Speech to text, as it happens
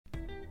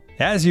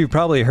As you've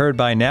probably heard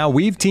by now,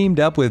 we've teamed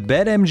up with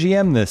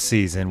BetMGM this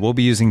season. We'll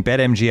be using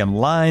BetMGM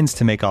lines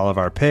to make all of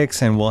our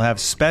picks, and we'll have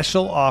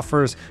special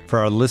offers for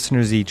our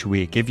listeners each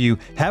week. If you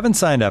haven't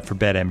signed up for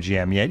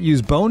BetMGM yet,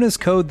 use bonus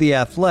code The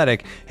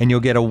Athletic, and you'll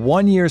get a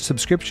 1-year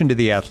subscription to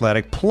The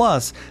Athletic,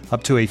 plus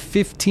up to a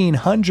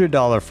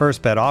 $1,500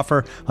 first bet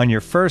offer on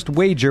your first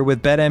wager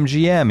with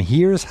BetMGM.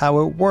 Here's how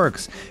it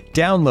works.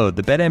 Download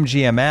the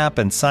BetMGM app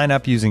and sign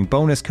up using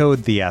bonus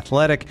code The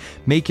Athletic.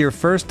 Make your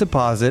first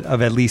deposit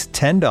of at least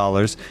 $10.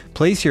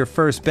 Place your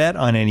first bet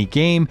on any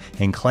game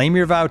and claim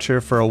your voucher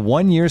for a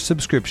 1-year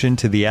subscription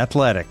to The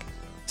Athletic.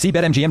 See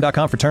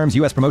BetMGM.com for terms.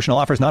 U.S. promotional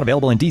offers not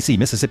available in D.C.,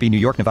 Mississippi, New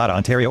York, Nevada,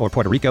 Ontario, or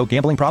Puerto Rico.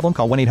 Gambling problem?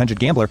 Call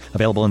 1-800-GAMBLER.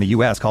 Available in the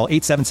U.S. Call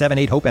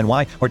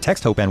 877-8-HOPE-NY or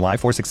text HOPE-NY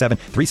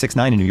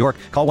 467-369 in New York.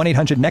 Call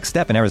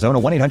 1-800-NEXT-STEP in Arizona.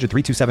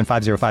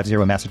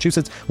 1-800-327-5050 in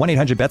Massachusetts.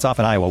 1-800-BETS-OFF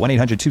in Iowa.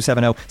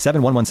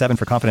 1-800-270-7117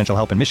 for confidential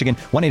help in Michigan.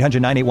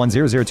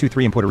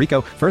 1-800-981-0023 in Puerto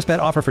Rico. First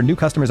bet offer for new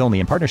customers only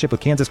in partnership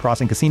with Kansas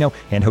Crossing Casino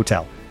and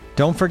Hotel.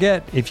 Don't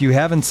forget, if you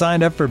haven't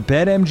signed up for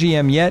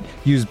BetMGM yet,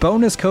 use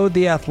bonus code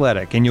The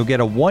Athletic, and you'll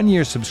get a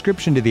 1-year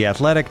subscription to The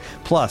Athletic,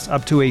 plus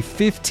up to a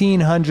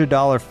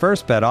 $1,500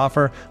 first bet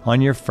offer on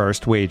your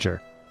first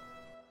wager.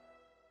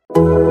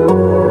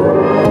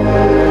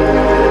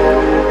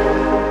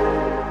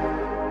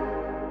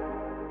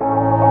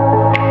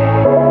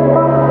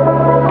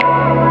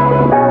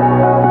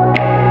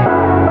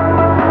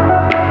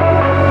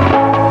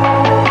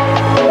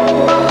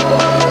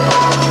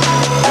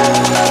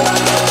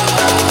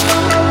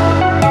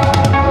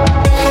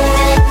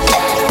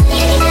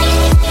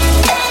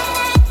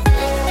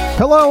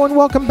 Hello and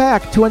welcome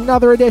back to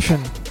another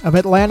edition of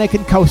Atlantic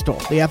and Coastal,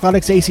 the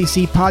Athletics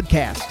ACC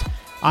podcast.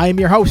 I am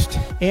your host,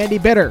 Andy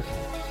Bitter,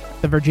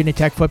 the Virginia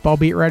Tech football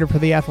beat writer for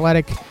The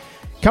Athletic.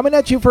 Coming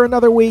at you for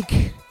another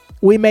week.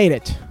 We made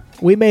it.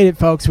 We made it,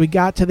 folks. We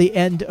got to the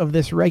end of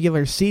this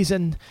regular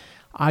season.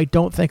 I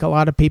don't think a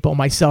lot of people,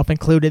 myself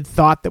included,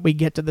 thought that we'd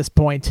get to this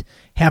point,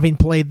 having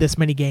played this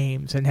many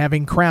games and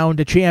having crowned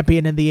a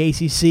champion in the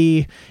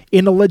ACC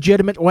in a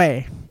legitimate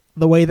way,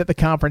 the way that the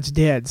conference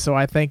did. So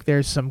I think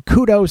there's some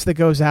kudos that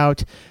goes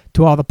out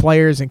to all the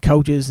players and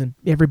coaches and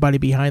everybody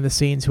behind the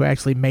scenes who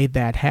actually made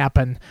that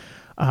happen.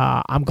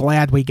 I'm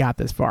glad we got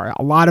this far.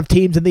 A lot of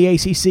teams in the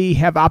ACC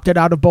have opted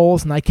out of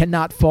bowls, and I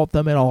cannot fault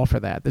them at all for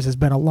that. This has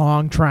been a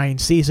long, trying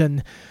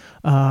season.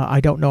 I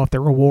don't know if the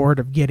reward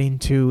of getting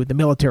to the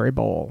Military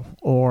Bowl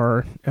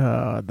or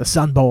the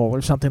Sun Bowl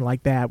or something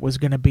like that was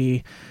going to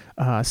be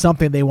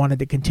something they wanted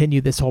to continue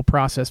this whole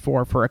process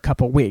for a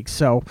couple weeks.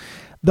 So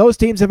those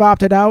teams have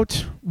opted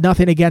out.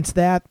 Nothing against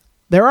that.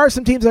 There are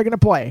some teams that are going to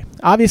play.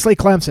 Obviously,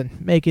 Clemson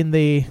making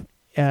the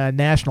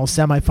national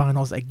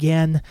semifinals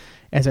again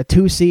as a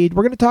 2 seed.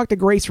 We're going to talk to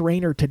Grace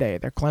Rayner today,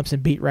 their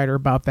Clemson beat writer,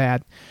 about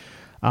that.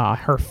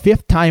 Her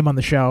 5th time on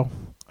the show.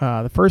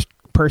 The first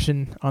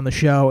person on the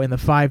show in the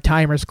 5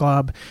 Timers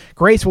Club.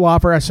 Grace will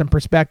offer us some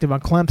perspective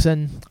on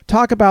Clemson,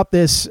 talk about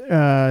this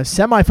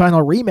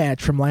semifinal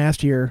rematch from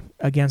last year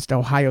against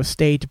Ohio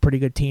State, a pretty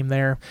good team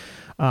there.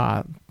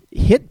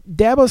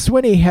 Dabo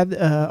Swinney had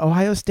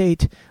Ohio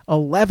State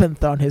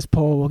 11th on his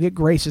poll. We'll get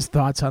Grace's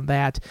thoughts on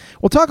that.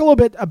 We'll talk a little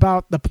bit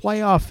about the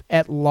playoff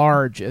at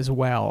large as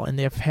well, and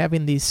if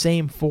having these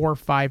same 4 or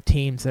 5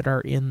 teams that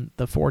are in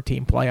the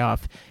 4-team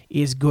playoff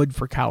is good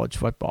for college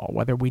football,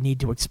 whether we need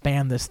to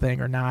expand this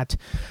thing or not.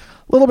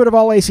 A little bit of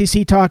all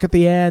ACC talk at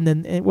the end,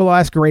 and we'll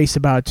ask Grace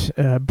about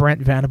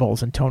Brent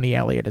Venables and Tony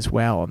Elliott as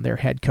well and their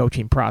head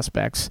coaching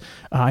prospects.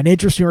 An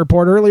interesting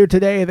report earlier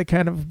today that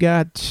kind of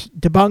got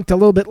debunked a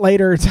little bit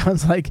later. It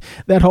sounds like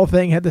that whole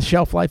thing had the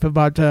shelf life of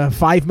about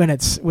 5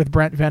 minutes with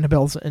Brent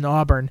Venables in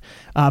Auburn.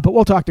 But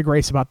we'll talk to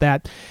Grace about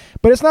that.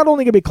 But it's not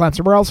only going to be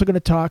Clemson. We're also going to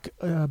talk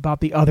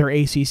about the other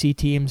ACC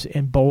teams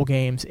in bowl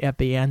games at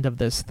the end of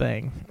this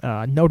thing.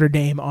 Notre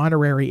Dame,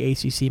 honorary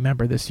ACC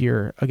member this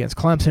year against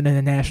Clemson in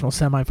the national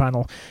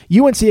semifinal.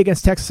 UNC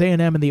against Texas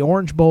A&M in the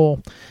Orange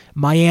Bowl.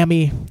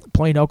 Miami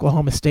playing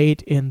Oklahoma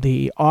State in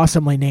the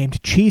awesomely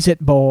named Cheez-It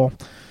Bowl.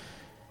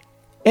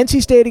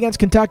 NC State against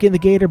Kentucky in the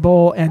Gator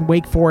Bowl, and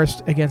Wake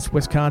Forest against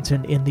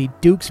Wisconsin in the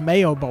Duke's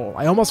Mayo Bowl.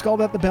 I almost called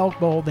that the Belk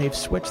Bowl. They've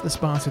switched the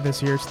sponsor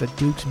this year. It's the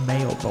Duke's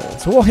Mayo Bowl.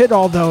 So we'll hit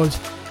all those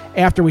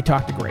after we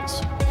talk to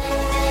Grace.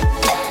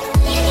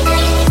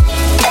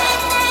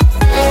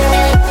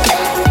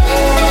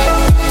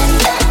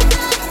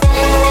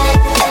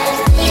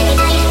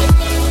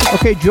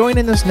 Okay,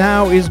 joining us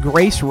now is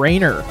Grace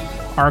Rayner,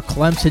 our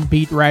Clemson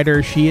beat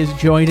writer. She has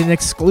joined an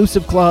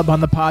exclusive club on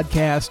the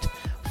podcast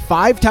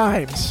 5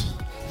 times.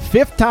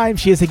 5th time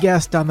she is a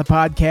guest on the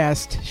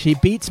podcast. She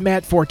beats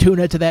Matt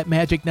Fortuna to that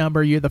magic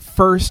number. You're the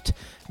first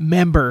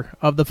member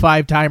of the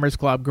 5 Timers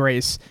Club,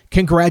 Grace.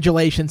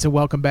 Congratulations and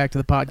welcome back to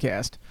the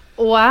podcast.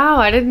 Wow,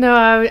 I didn't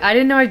know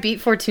I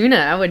beat Fortuna.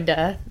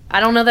 I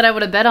don't know that I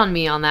would have bet on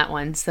me on that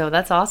one, so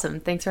that's awesome.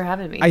 Thanks for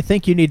having me. I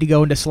think you need to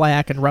go into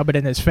Slack and rub it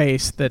in his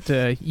face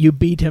that you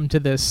beat him to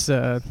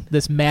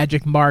this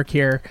magic mark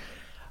here.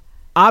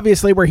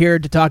 Obviously, we're here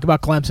to talk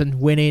about Clemson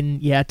winning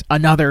yet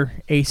another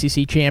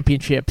ACC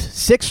championship,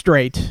 6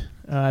 straight.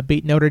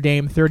 beat Notre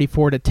Dame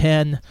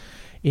 34-10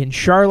 in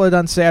Charlotte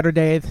on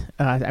Saturday.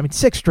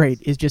 6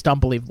 straight is just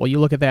unbelievable. You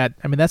look at that.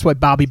 I mean, that's what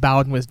Bobby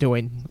Bowden was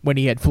doing when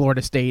he had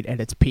Florida State at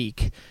its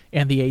peak,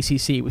 and the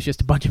ACC was just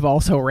a bunch of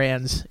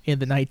also-rans in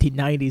the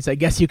 1990s. I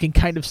guess you can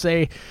kind of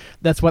say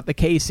that's what the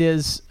case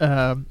is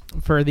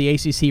for the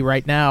ACC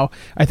right now.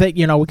 I think,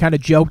 we kind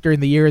of joked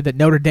during the year that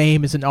Notre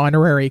Dame is an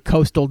honorary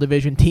Coastal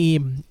Division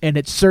team, and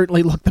it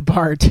certainly looked the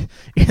part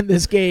in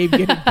this game,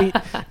 getting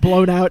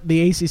blown out in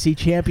the ACC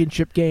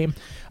championship game.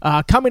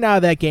 Coming out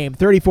of that game,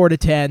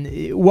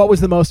 34-10, what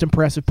was the most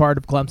impressive part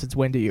of Clemson's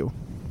win to you?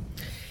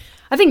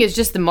 I think it's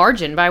just the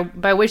margin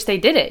by which they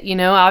did it.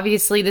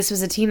 Obviously this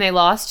was a team they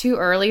lost to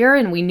earlier,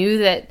 and we knew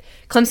that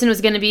Clemson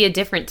was going to be a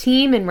different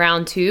team in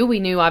round 2. We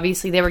knew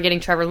obviously they were getting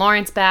Trevor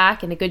Lawrence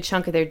back and a good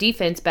chunk of their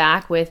defense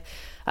back with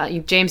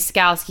James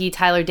Skalski,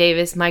 Tyler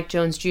Davis, Mike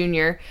Jones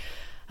Jr.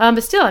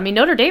 But still,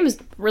 Notre Dame is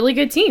a really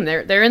good team.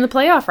 They're in the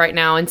playoff right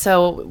now. And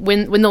so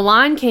when the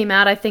line came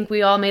out, I think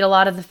we all made a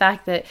lot of the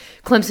fact that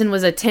Clemson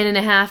was a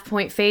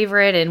 10.5-point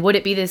favorite, and would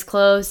it be this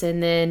close?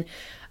 And then,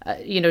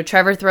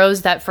 Trevor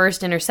throws that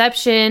first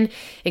interception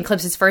in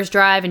Clemson's first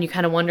drive, and you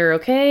kind of wonder,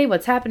 okay,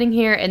 what's happening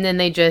here? And then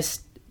they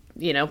just,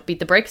 beat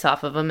the brakes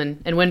off of them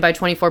and win by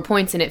 24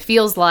 points. And it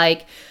feels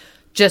like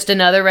just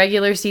another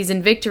regular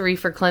season victory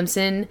for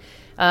Clemson,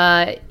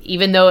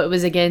 even though it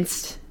was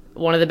against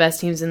one of the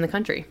best teams in the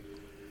country.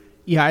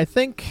 Yeah, I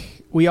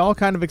think we all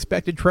kind of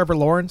expected Trevor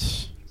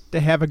Lawrence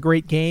to have a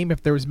great game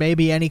if there was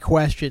maybe any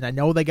question. I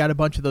know they got a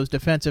bunch of those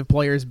defensive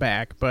players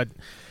back, but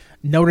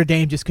Notre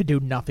Dame just could do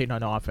nothing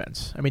on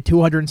offense.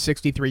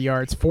 263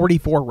 yards,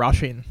 44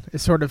 rushing. It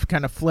sort of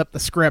kind of flipped the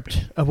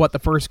script of what the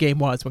first game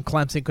was when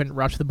Clemson couldn't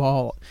rush the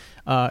ball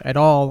at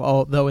all,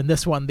 although in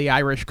this one the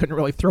Irish couldn't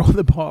really throw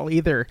the ball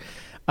either.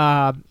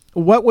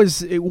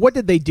 What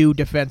did they do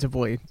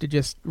defensively to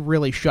just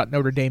really shut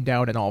Notre Dame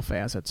down in all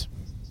facets?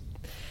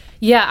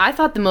 Yeah, I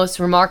thought the most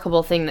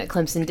remarkable thing that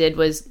Clemson did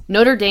was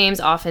Notre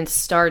Dame's offense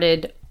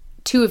started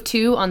 2 of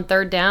 2 on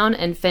third down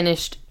and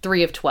finished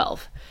 3 of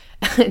 12.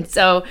 And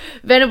so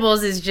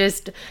Venables is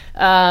just,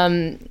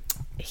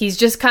 he's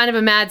just kind of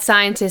a mad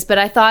scientist. But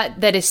I thought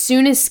that as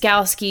soon as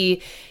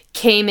Skalski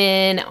came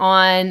in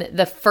on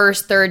the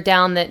first third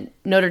down that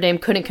Notre Dame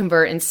couldn't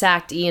convert and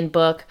sacked Ian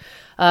Book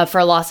for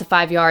a loss of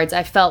 5 yards,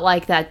 I felt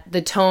like that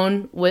the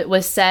tone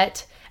was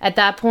set at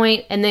that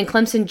point. And then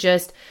Clemson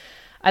just...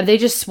 they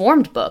just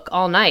swarmed Book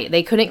all night.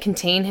 They couldn't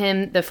contain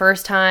him the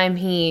first time.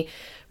 He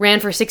ran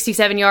for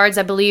 67 yards,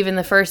 I believe, in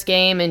the first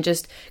game and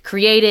just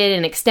created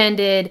and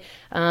extended.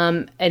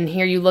 And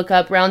here you look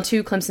up round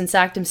 2, Clemson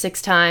sacked him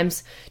 6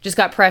 times, just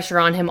got pressure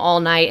on him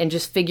all night and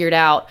just figured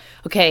out,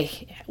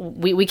 okay,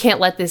 we can't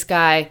let this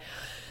guy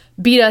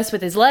beat us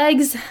with his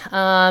legs.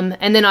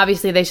 And then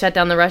obviously they shut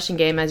down the rushing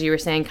game, as you were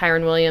saying.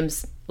 Kyron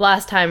Williams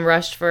last time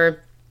rushed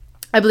for,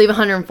 I believe,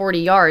 140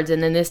 yards.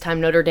 And then this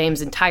time Notre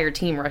Dame's entire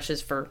team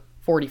rushes for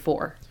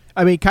 44.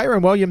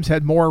 Kyron Williams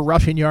had more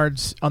rushing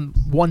yards on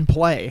one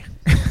play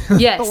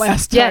yes. the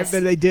last time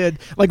than they did,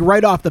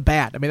 right off the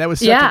bat. That was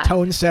such a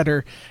tone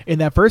setter in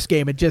that first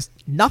game, and just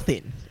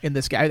nothing in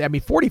this guy.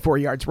 44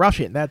 yards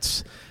rushing.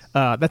 That's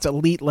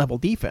elite level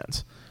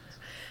defense.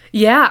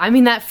 Yeah,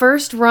 that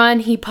first run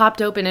he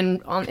popped open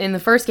in the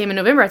first game in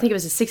November. I think it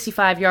was a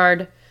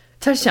 65-yard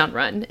touchdown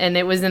run, and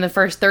it was in the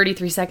first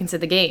 33 seconds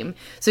of the game.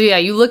 So yeah,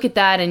 you look at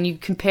that and you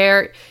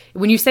compare.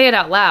 When you say it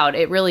out loud,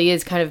 it really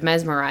is kind of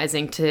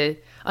mesmerizing to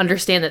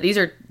understand that these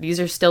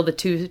are still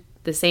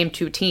the same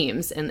two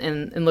teams,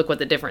 and look what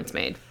the difference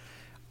made.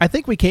 I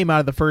think we came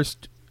out of the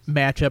first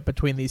matchup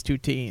between these two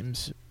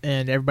teams,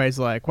 and everybody's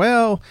like,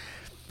 well,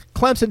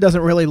 Clemson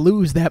doesn't really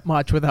lose that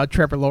much without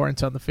Trevor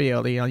Lawrence on the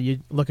field. You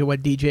look at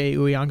what DJ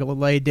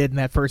Uiagalelei did in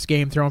that first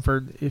game, throwing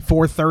for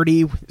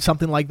 430,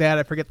 something like that.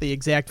 I forget the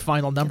exact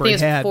final number he had.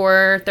 I think it was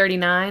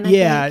 439.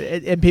 Yeah,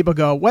 and people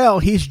go, well,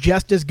 he's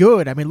just as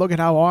good. Look at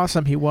how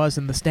awesome he was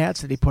in the stats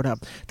that he put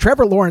up.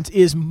 Trevor Lawrence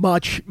is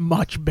much,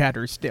 much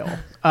better still.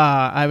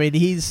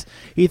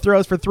 He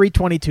throws for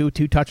 322,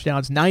 2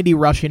 touchdowns, 90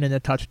 rushing and a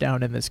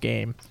touchdown in this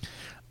game.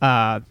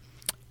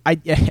 I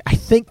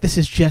think this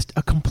is just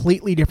a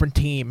completely different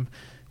team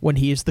when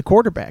he is the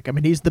quarterback.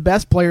 He's the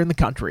best player in the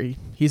country.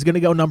 He's going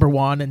to go number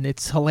 1, and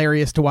it's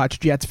hilarious to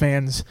watch Jets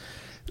fans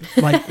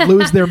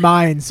lose their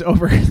minds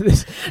over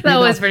this. That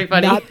was pretty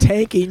funny. Not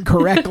tanking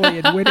correctly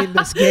and winning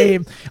this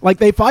game.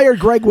 They fired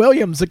Greg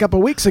Williams a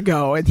couple weeks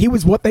ago, and he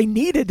was what they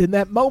needed in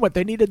that moment.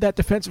 They needed that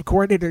defensive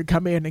coordinator to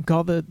come in and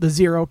call the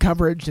zero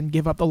coverage and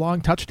give up the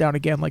long touchdown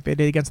again like they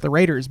did against the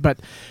Raiders. But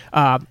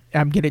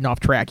I'm getting off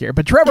track here.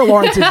 But Trevor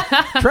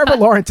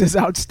Lawrence is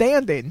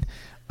outstanding.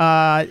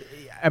 I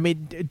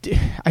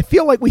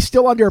feel like we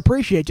still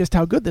underappreciate just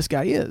how good this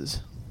guy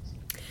is.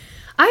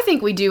 I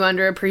think we do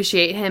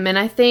underappreciate him, and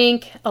I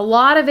think a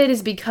lot of it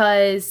is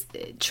because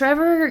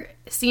Trevor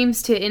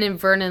seems to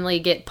inadvertently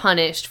get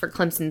punished for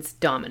Clemson's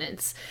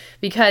dominance.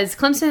 Because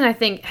Clemson, I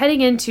think,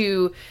 heading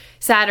into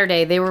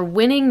Saturday, they were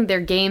winning their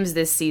games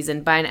this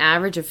season by an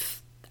average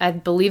of, I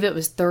believe it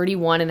was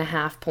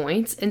 31.5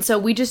 points. And so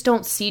we just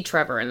don't see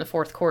Trevor in the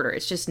fourth quarter.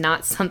 It's just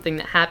not something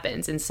that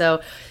happens. And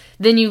so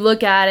then you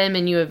look at him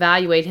and you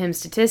evaluate him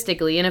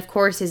statistically, and of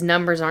course his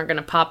numbers aren't going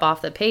to pop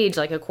off the page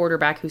like a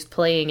quarterback who's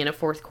playing in a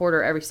fourth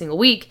quarter every single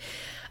week.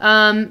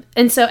 And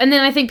then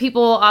I think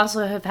people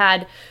also have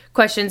had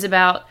questions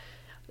about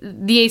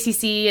the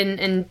ACC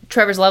and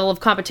Trevor's level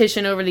of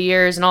competition over the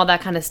years and all that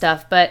kind of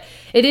stuff. But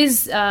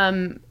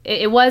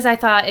it was, I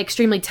thought,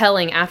 extremely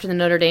telling after the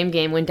Notre Dame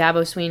game when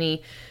Dabo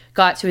Swinney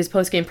got to his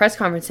post-game press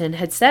conference and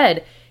had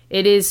said,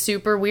 it is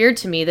super weird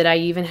to me that I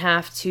even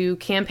have to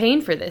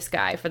campaign for this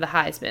guy for the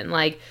Heisman.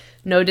 Like,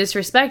 no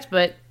disrespect,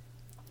 but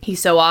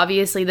he's so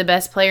obviously the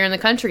best player in the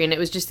country. And it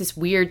was just this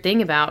weird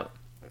thing about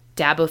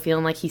Dabo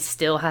feeling like he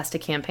still has to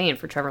campaign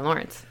for Trevor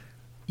Lawrence.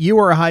 You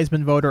are a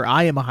Heisman voter.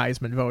 I am a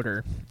Heisman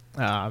voter.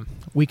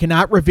 We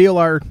cannot reveal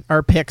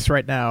our picks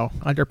right now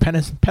under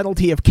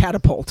penalty of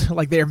catapult.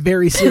 Like, they're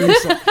very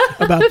serious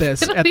about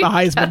this at the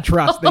Heisman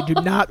Trust. They do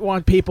not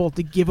want people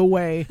to give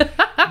away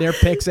their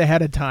picks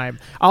ahead of time.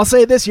 I'll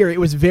say this year, it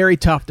was very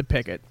tough to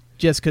pick it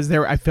just because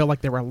I feel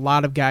like there were a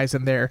lot of guys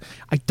in there.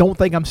 I don't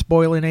think I'm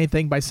spoiling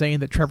anything by saying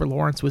that Trevor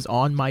Lawrence was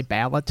on my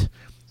ballot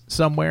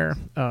somewhere,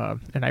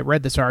 and I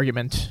read this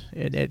argument,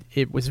 and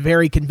it was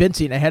very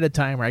convincing ahead of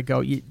time where I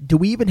go, do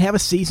we even have a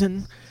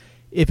season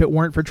if it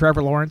weren't for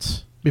Trevor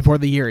Lawrence before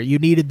the year? You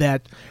needed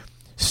that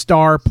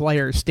star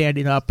player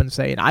standing up and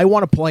saying, I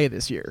want to play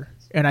this year.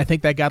 And I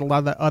think that got a lot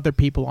of the other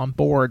people on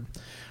board.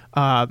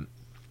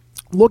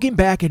 Looking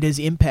back at his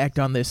impact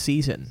on this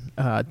season,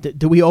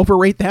 do we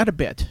overrate that a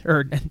bit?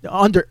 Or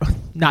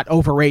not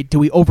overrate, do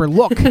we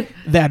overlook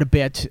that a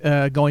bit,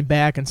 going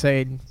back and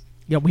saying,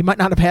 we might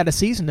not have had a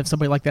season if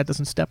somebody like that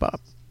doesn't step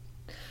up?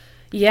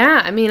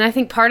 Yeah, I mean, I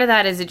think part of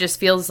that is it just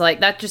feels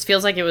like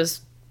it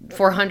was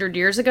 400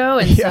 years ago,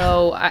 and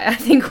so I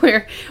think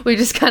we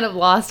just kind of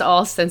lost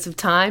all sense of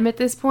time at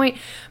this point.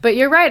 But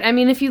you're right. I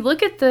mean, if you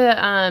look at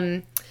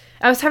the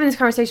I was having this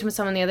conversation with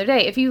someone the other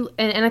day.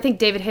 And I think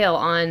David Hale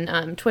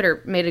on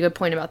Twitter made a good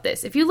point about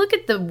this. If you look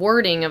at the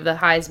wording of the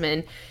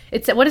Heisman,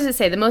 what does it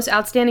say? The most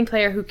outstanding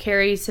player who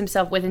carries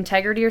himself with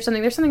integrity or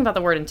something. There's something about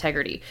the word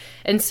integrity.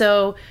 And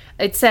so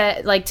it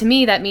said, like, to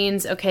me, that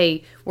means,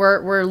 okay,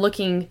 we're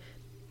looking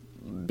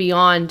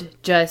beyond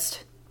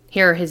just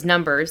here are his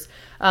numbers.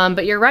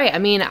 But you're right. I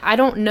mean, I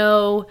don't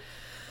know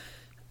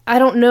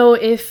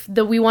if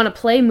the We Want to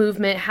Play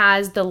movement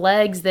has the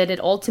legs that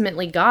it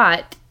ultimately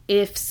got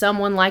if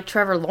someone like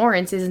Trevor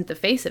Lawrence isn't the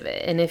face of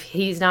it, and if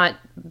he's not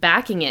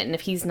backing it, and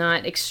if he's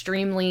not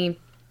extremely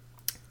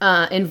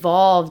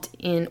involved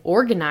in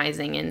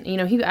organizing. And,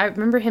 I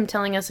remember him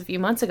telling us a few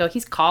months ago,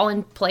 he's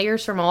calling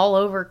players from all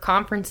over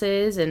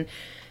conferences and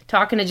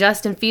talking to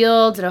Justin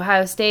Fields at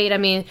Ohio State. I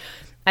mean,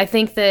 I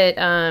think that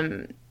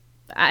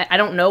I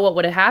don't know what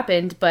would have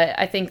happened, but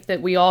I think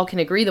that we all can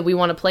agree that We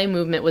Want to Play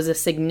movement was a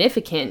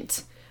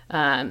significant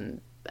part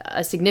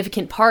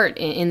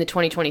in the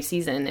 2020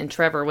 season, and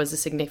Trevor was a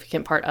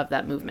significant part of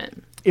that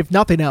movement. If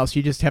nothing else,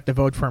 you just have to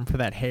vote for him for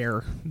that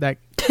hair, that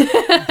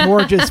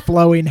gorgeous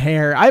flowing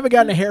hair. I haven't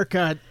gotten a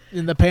haircut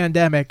in the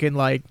pandemic in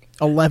like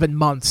 11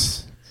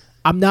 months.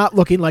 I'm not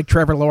looking like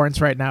Trevor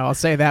Lawrence right now, I'll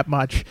say that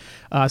much.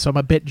 So I'm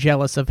a bit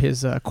jealous of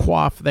his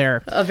coif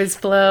there. Of his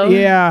flow?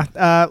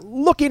 Yeah.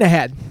 Looking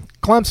ahead,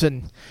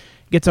 Clemson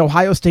gets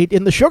Ohio State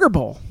in the Sugar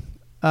Bowl.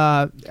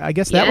 I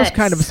guess that was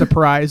kind of a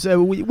surprise.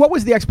 What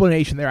was the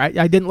explanation there?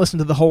 I didn't listen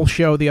to the whole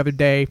show the other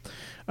day.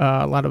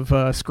 A lot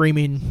of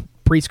screaming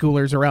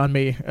preschoolers around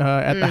me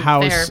at the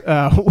house.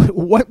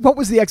 What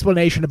was the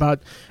explanation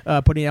about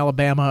putting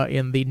Alabama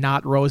in the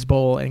not Rose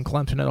Bowl and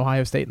Clemson and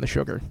Ohio State in the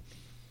Sugar?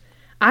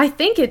 I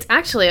think it's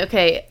actually,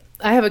 okay,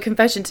 I have a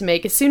confession to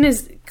make. As soon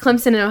as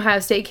Clemson and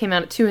Ohio State came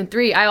out at 2 and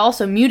 3, I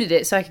also muted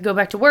it so I could go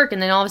back to work,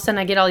 and then all of a sudden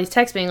I get all these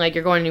texts being like,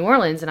 you're going to New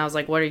Orleans, and I was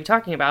like, what are you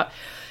talking about?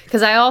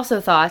 Because I also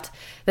thought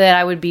that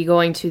I would be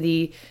going to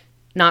the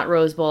not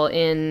Rose Bowl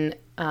in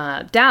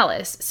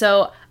Dallas.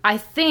 So I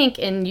think,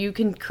 and you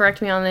can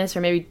correct me on this,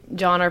 or maybe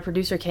John, our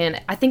producer, can,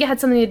 I think it had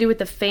something to do with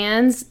the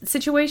fans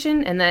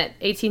situation, and that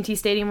AT&T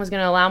Stadium was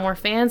going to allow more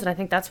fans, and I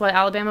think that's what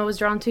Alabama was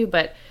drawn to,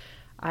 but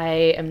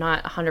I am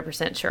not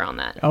 100% sure on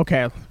that.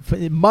 Okay.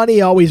 Money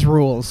always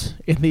rules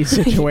in these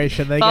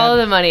situations. Follow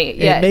the money,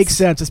 yes. It makes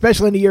sense,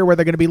 especially in a year where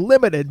they're going to be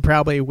limited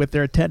probably with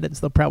their attendance.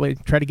 They'll probably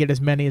try to get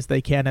as many as they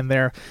can in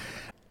there.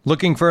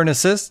 Looking for an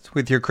assist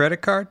with your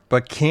credit card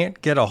but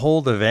can't get a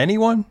hold of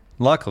anyone?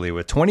 Luckily,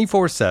 with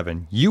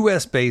 24/7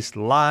 U.S.-based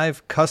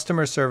live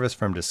customer service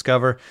from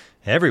Discover,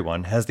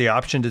 everyone has the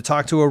option to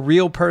talk to a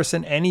real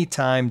person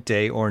anytime,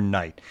 day or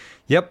night.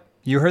 Yep,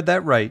 you heard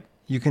that right.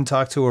 You can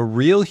talk to a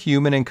real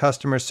human in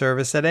customer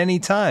service at any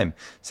time.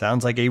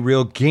 Sounds like a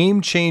real game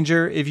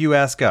changer if you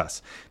ask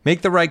us.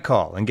 Make the right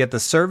call and get the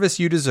service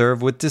you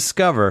deserve with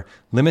Discover.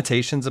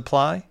 Limitations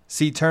apply.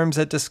 See terms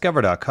at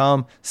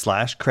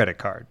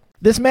discover.com/creditcard.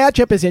 This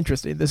matchup is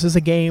interesting. This is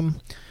a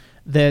game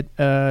that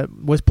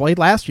was played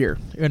last year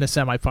in a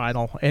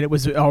semifinal, and it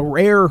was a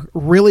rare,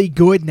 really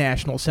good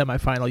national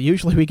semifinal.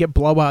 Usually we get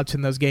blowouts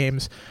in those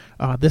games.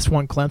 This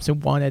one,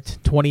 Clemson won it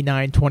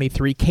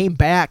 29-23, came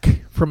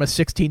back from a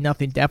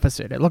 16-0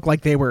 deficit. It looked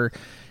like they were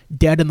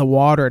dead in the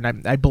water,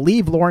 and I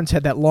believe Lawrence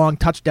had that long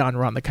touchdown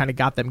run that kind of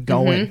got them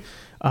going.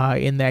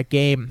 in that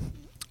game.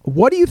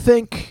 What do you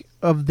think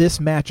of this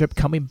matchup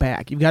coming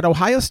back? You've got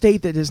Ohio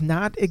State that does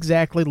not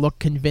exactly look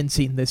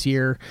convincing this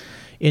year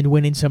in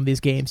winning some of these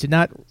games. Did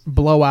not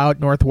blow out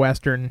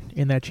Northwestern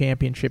in that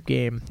championship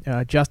game.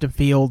 Justin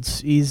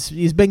Fields,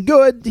 he's been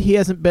good. He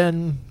hasn't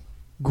been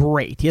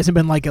great. He hasn't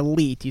been like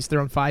elite. He's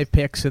thrown 5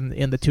 picks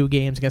in the 2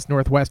 games against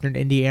Northwestern and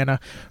Indiana.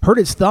 Hurt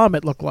his thumb,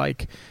 it looked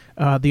like,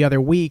 the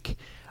other week.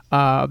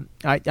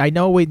 I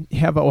know we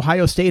have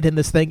Ohio State in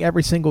this thing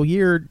every single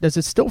year. Does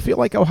it still feel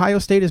like Ohio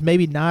State is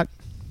maybe not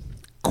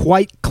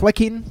quite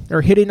clicking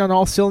or hitting on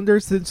all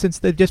cylinders since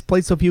they've just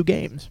played so few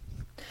games?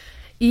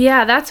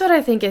 Yeah, that's what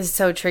I think is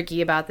so tricky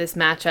about this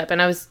matchup.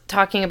 And I was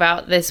talking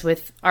about this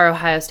with our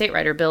Ohio State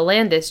writer, Bill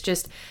Landis,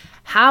 just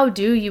how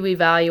do you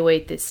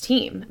evaluate this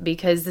team?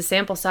 Because the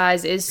sample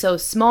size is so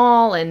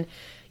small. And,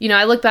 you know,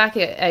 I look back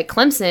at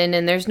Clemson,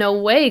 and there's no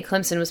way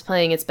Clemson was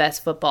playing its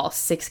best football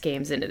 6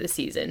 games into the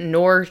season,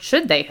 nor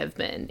should they have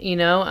been, you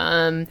know?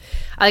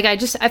 I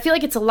feel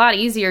like it's a lot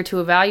easier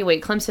to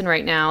evaluate Clemson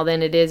right now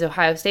than it is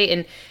Ohio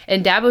State.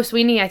 And Dabo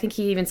Swinney, I think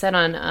he even said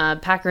on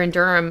Packer and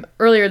Durham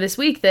earlier this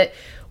week that,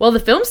 well, the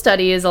film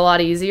study is a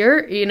lot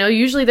easier. You know,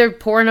 usually they're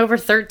pouring over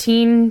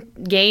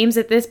 13 games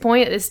at this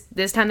point.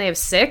 This time they have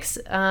 6.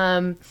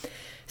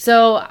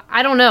 So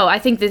I don't know. I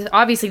think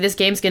this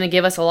game's going to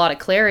give us a lot of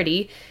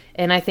clarity.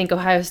 And I think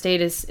Ohio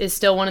State is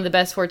still one of the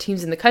best 4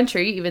 teams in the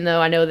country, even though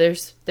I know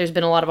there's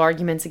been a lot of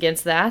arguments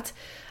against that.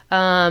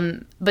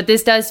 But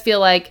this does feel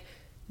like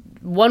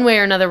one way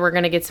or another we're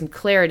going to get some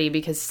clarity,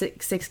 because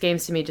six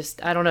games to me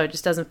just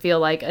doesn't feel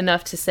like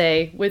enough to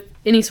say with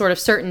any sort of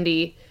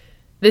certainty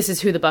this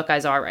is who the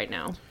Buckeyes are right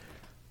now.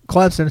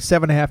 Clemson, a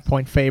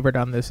 7.5-point favorite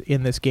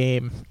in this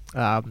game.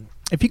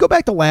 If you go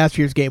back to last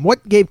year's game,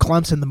 what gave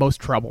Clemson the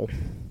most trouble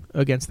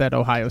against that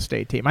Ohio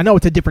State team? I know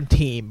it's a different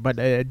team, but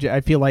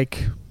I feel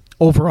like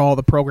overall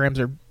the programs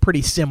are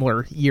pretty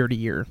similar year to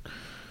year.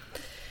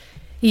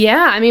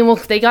 Yeah, I mean, well,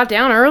 they got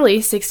down early,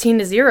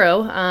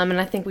 16-0,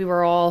 and I think we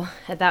were all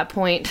at that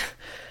point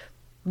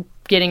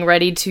getting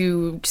ready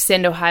to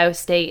send Ohio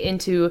State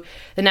into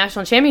the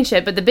national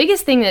championship. But the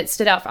biggest thing that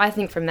stood out, I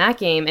think, from that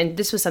game, and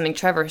this was something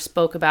Trevor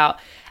spoke about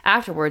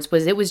afterwards,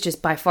 was it was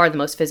just by far the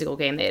most physical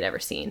game they had ever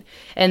seen.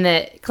 And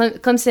that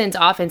Clemson's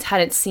offense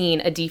hadn't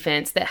seen a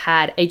defense that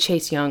had a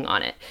Chase Young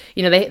on it.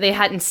 You know, they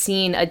hadn't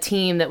seen a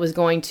team that was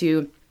going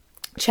to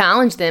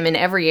challenge them in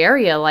every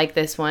area like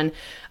this one.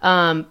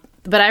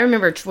 But I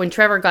remember when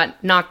Trevor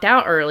got knocked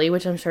out early,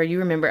 which I'm sure you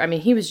remember, I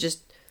mean, he was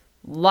just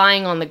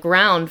lying on the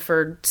ground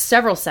for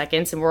several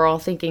seconds, and we're all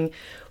thinking,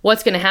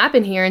 what's going to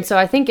happen here? And so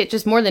I think it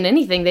just, more than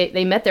anything,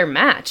 they met their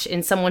match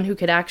in someone who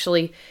could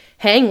actually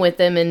hang with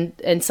them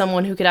and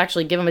someone who could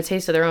actually give them a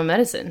taste of their own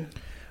medicine.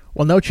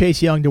 Well, no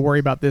Chase Young to worry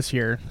about this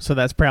year, so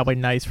that's probably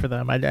nice for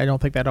them. I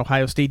don't think that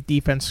Ohio State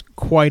defense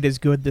quite as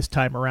good this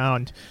time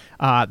around.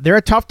 They're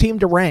a tough team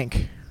to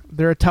rank.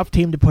 They're a tough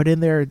team to put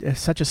in there.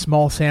 Such a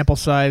small sample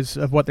size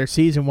of what their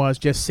season was,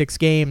 just 6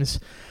 games.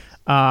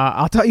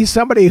 I'll tell you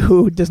somebody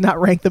who does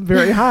not rank them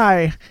very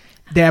high,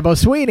 Dabo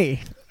Swinney.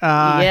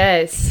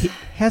 Yes. He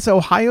has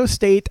Ohio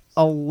State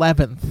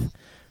 11th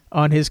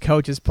on his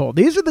coach's poll.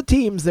 These are the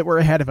teams that were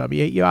ahead of him.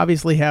 You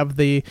obviously have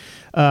the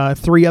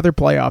 3 other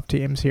playoff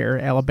teams here,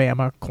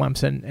 Alabama,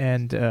 Clemson,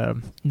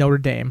 and Notre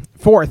Dame.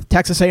 4th,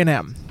 Texas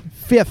A&M.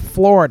 5th,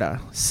 Florida.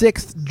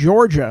 6th,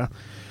 Georgia.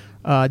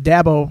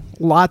 Dabo,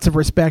 lots of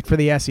respect for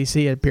the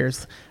SEC, it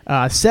appears.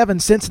 7,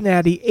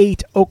 Cincinnati.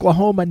 8,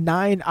 Oklahoma.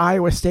 9,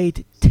 Iowa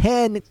State.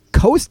 10,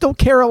 Coastal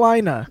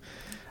Carolina,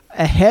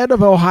 ahead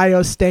of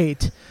Ohio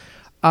State.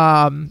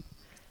 Even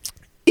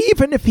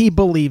if he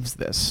believes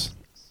this,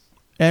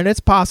 and it's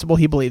possible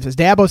he believes this,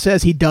 Dabo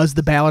says he does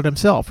the ballot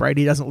himself, right?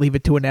 He doesn't leave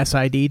it to an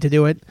SID to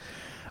do it.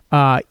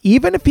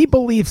 Even if he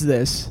believes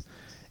this,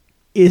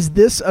 is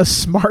this a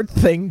smart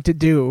thing to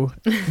do,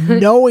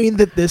 knowing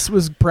that this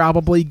was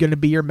probably going to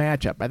be your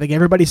matchup? I think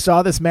everybody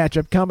saw this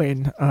matchup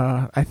coming.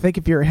 I think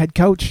if you're a head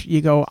coach,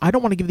 you go, I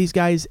don't want to give these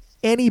guys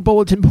any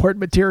bulletin board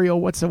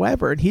material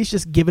whatsoever, and he's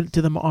just giving it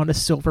to them on a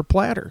silver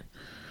platter.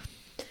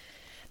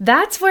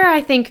 That's where I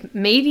think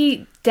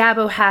maybe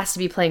Dabo has to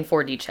be playing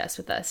 4D chess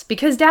with us,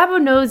 because Dabo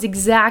knows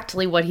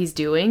exactly what he's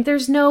doing.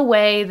 There's no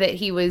way that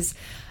he was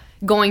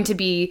going to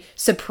be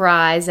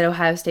surprised that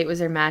Ohio State was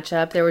their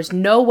matchup. There was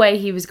no way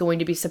he was going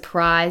to be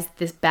surprised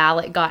this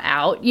ballot got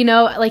out. You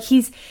know, like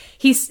he's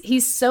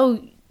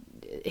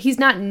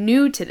not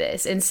new to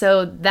this. And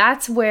so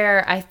that's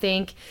where I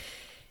think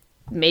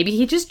maybe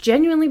he just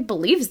genuinely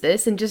believes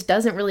this and just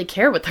doesn't really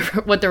care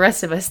what the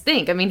rest of us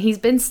think. I mean, he's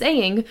been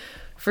saying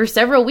for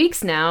several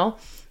weeks now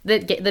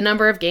that the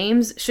number of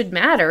games should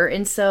matter.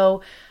 And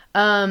so,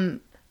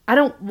 I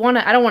don't want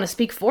to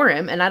speak for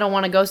him, and I don't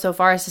want to go so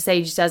far as to say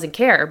he just doesn't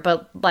care,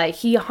 but like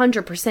he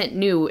 100%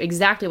 knew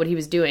exactly what he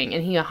was doing,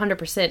 and he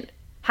 100%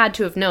 had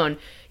to have known,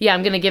 yeah,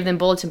 I'm going to give them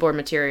bulletin board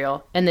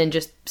material and then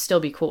just still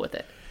be cool with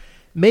it.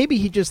 Maybe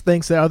he just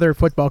thinks that other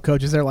football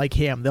coaches are like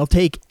him. They'll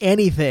take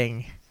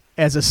anything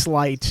as a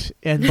slight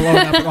and blow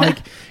it up. Like,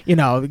 you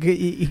know,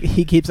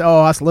 he keeps,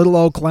 us little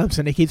old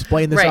Clemson. He keeps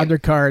playing this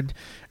underdog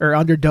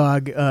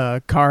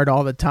card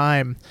all the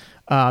time.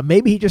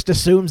 Maybe he just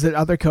assumes that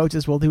other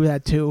coaches will do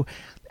that too.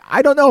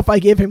 I don't know if I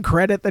give him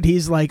credit that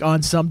he's like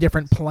on some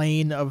different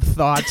plane of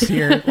thoughts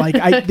here.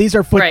 Like these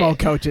are football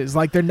coaches.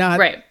 Like they're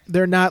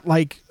not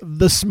like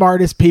the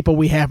smartest people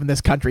we have in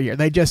this country here.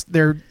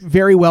 They're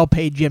very well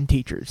paid gym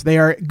teachers. They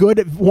are good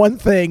at one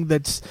thing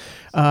that's,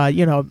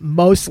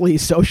 mostly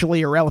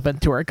socially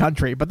irrelevant to our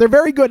country, but they're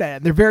very good at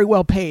it. They're very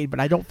well paid, but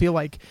I don't feel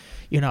like,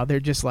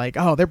 they're just like,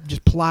 they're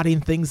just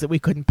plotting things that we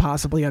couldn't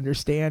possibly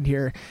understand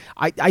here.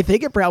 I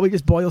think it probably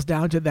just boils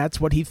down to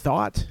that's what he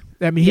thought.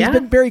 I mean, he's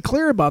been very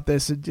clear about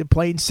this.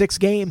 Playing 6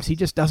 games, he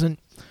just doesn't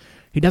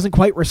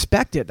quite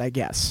respect it, I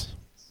guess.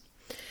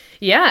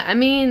 Yeah, I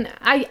mean,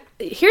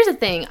 here's the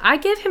thing. I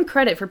give him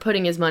credit for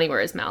putting his money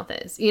where his mouth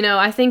is.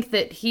 I think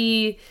that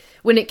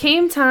when it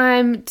came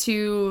time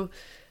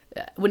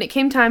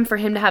for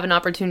him to have an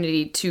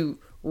opportunity to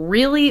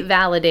really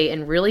validate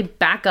and really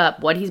back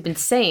up what he's been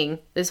saying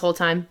this whole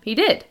time, he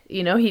did.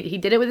 He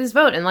did it with his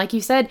vote. And like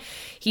you said,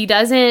 he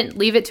doesn't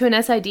leave it to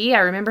an SID. I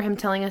remember him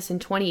telling us in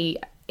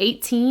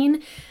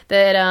 2018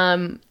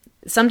 that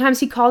sometimes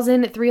he calls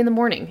in at 3 a.m.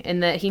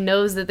 and that he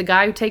knows that the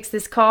guy who takes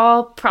this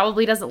call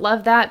probably doesn't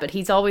love that, but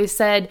he's always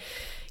said,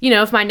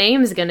 if my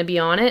name is going to be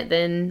on it,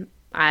 then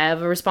I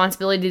have a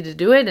responsibility to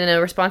do it and a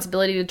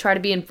responsibility to try to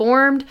be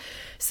informed.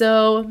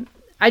 So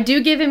I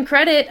do give him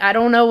credit. I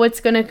don't know what's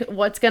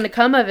gonna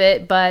come of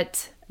it,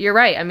 but you're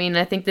right. I mean,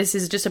 I think this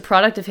is just a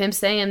product of him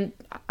saying,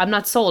 I'm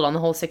not sold on the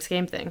whole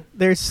 6-game thing.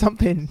 There's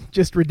something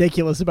just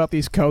ridiculous about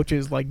these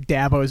coaches, like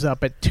Dabo's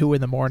up at 2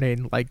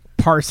 a.m, like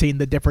parsing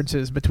the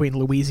differences between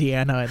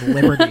Louisiana and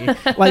Liberty.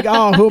 Like,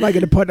 who am I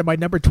going to put in my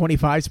number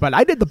 25 spot?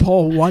 I did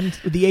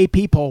the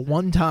AP poll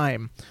one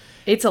time.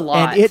 It's a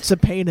lot. And it's a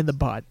pain in the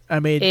butt. I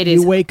mean,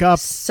 you wake up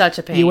such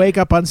a pain. You wake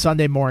up on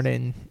Sunday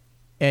morning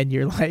and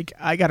you're like,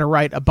 I got to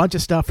write a bunch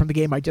of stuff from the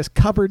game I just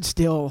covered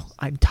still.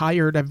 I'm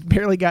tired. I've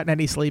barely gotten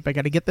any sleep. I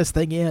got to get this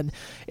thing in.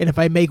 And if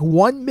I make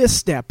one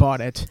misstep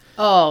on it,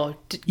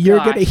 you're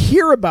going to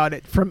hear about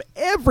it from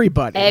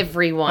everybody.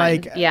 Everyone.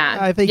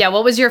 I think,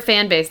 what was your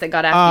fan base that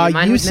got after you?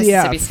 Mine UCF, was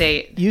Mississippi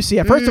State.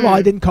 UCF. First of all,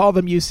 I didn't call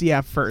them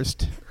UCF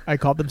first. I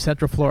called them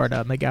Central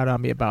Florida, and they got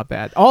on me about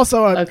that.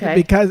 Also,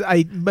 because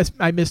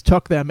I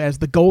mistook them as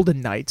the Golden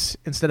Knights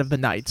instead of the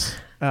Knights.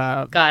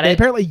 Got it. They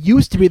apparently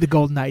used to be the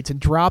Golden Knights and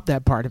dropped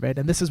that part of it.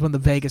 And this is when the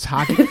Vegas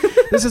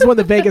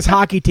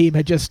hockey team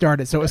had just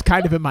started, so it was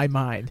kind of in my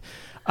mind.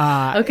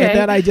 And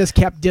then I just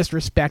kept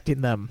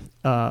disrespecting them,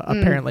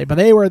 apparently. But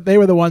they were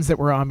the ones that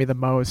were on me the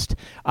most.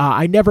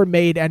 I never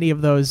made any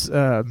of those.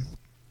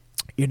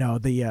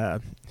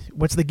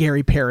 What's the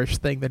Gary Parrish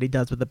thing that he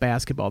does with the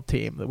basketball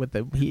team? You make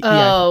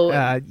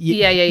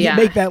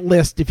that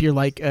list if you're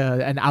like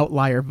an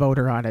outlier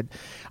voter on it.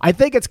 I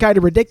think it's kind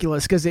of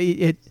ridiculous because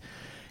it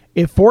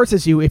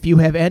forces you, if you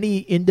have any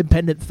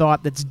independent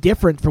thought that's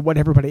different from what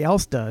everybody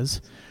else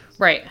does,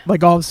 right?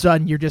 Like all of a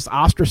sudden you're just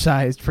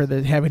ostracized for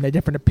having a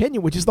different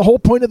opinion, which is the whole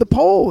point of the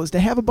poll, is to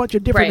have a bunch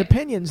of different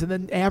opinions and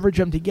then average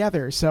them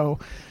together. So,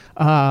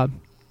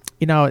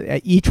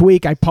 each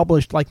week I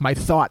published like my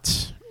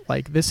thoughts.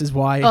 Like, this is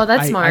why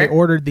I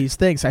ordered these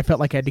things. I felt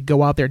like I had to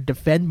go out there and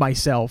defend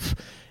myself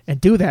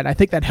and do that. I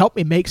think that helped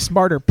me make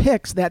smarter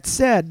picks. That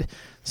said,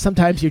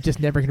 sometimes you're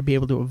just never going to be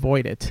able to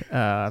avoid it.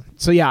 I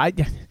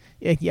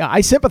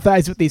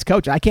sympathize with these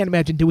coaches. I can't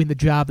imagine doing the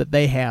job that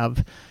they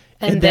have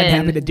and then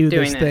having to do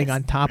this thing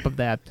on top of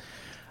that.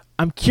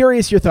 I'm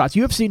curious your thoughts.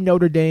 You have seen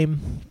Notre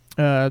Dame.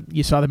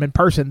 You saw them in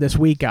person this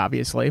week,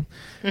 obviously.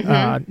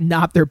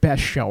 Not their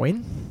best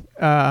showing.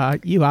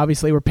 You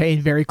obviously were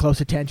paying very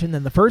close attention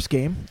in the first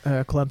game,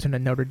 Clemson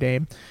and Notre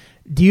Dame.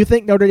 Do you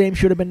think Notre Dame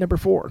should have been number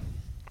 4?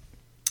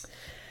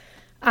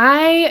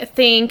 I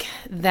think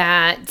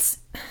Notre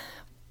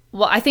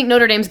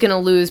Dame's going to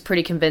lose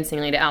pretty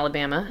convincingly to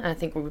Alabama. I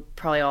think we would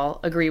probably all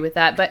agree with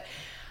that. But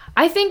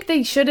I think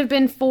they should have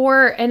been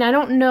 4, and I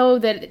don't know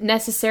that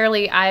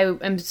necessarily I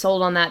am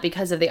sold on that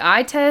because of the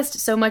eye test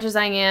so much as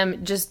I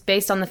am just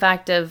based on the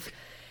fact of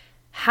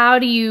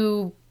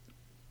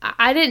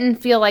I didn't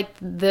feel like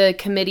the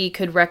committee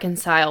could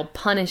reconcile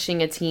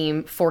punishing a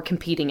team for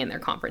competing in their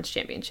conference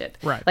championship.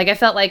 Right. Like I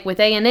felt like with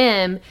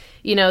A&M,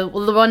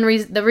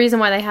 the reason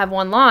why they have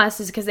one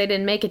loss is because they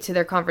didn't make it to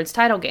their conference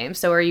title game.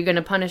 So are you going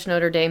to punish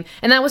Notre Dame?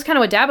 And that was kind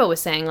of what Dabo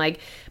was saying. Like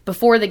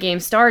before the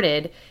game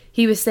started,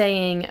 he was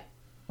saying,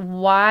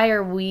 why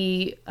are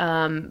we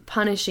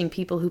punishing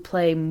people who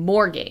play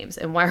more games?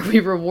 And why are we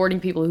rewarding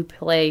people who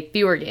play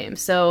fewer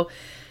games? So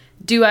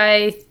do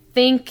I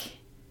think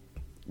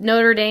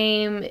Notre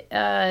Dame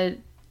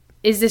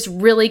is this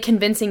really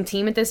convincing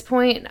team at this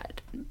point?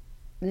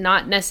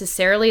 Not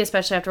necessarily,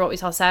 especially after what we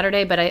saw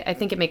Saturday, but I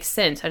think it makes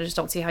sense. I just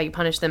don't see how you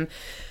punish them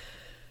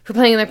for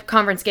playing in their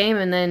conference game,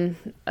 and then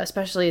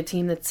especially a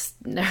team that's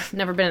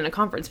never been in a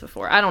conference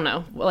before. I don't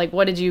know. Like,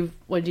 what did you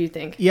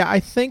think? Yeah, I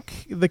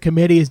think the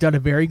committee has done a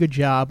very good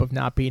job of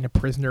not being a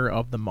prisoner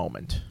of the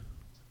moment.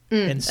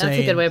 And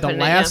saying the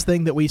last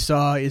thing that we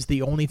saw is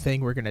the only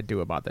thing we're going to do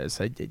about this.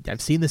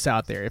 I've seen this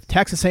out there. If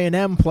Texas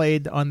A&M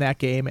played on that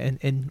game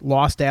and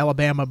lost to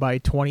Alabama by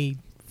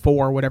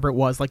 24, whatever it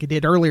was, like it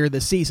did earlier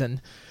this season,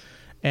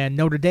 and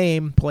Notre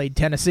Dame played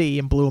Tennessee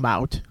and blew them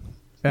out.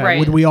 Right.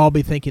 Would we all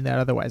be thinking that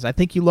otherwise? I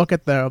think you look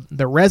at the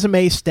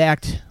resume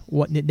stacked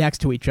next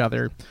to each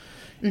other,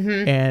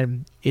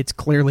 and it's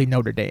clearly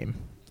Notre Dame,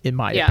 in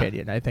my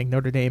opinion. I think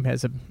Notre Dame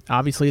has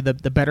obviously the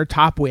better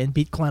top win,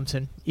 beat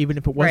Clemson, even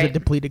if it was a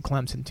depleted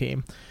Clemson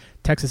team.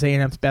 Texas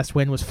A&M's best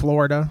win was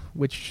Florida,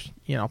 which,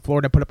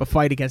 Florida put up a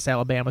fight against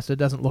Alabama, so it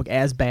doesn't look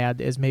as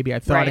bad as maybe I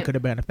thought it could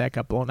have been if that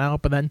got blown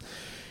out. But then,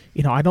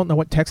 I don't know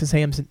what Texas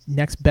A&M's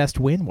next best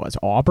win was.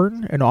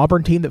 Auburn, an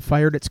Auburn team that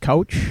fired its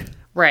coach.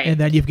 Right. And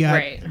then you've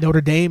got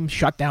Notre Dame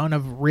shut down a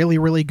really,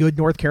 really good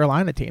North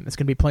Carolina team that's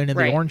going to be playing in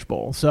the Orange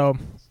Bowl. So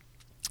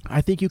I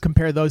think you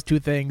compare those two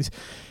things.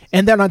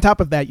 And then on top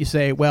of that, you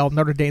say, well,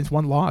 Notre Dame's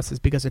one loss is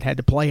because it had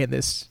to play in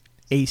this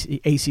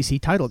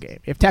ACC title game.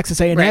 If Texas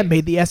A&M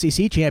made the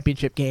SEC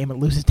championship game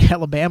and loses to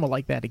Alabama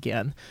like that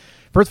again,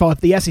 first of all, if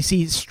the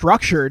SEC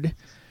structured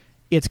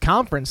its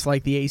conference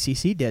like the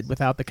ACC did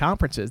without the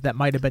conferences, that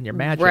might have been your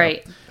matchup.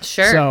 Right,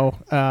 sure.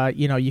 So,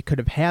 you could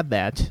have had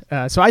that.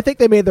 So I think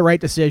they made the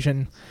right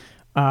decision.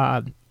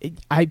 I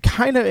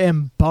kind of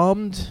am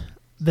bummed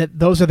that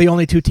those are the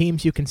only two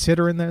teams you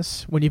consider in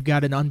this when you've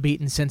got an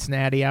unbeaten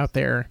Cincinnati out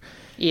there.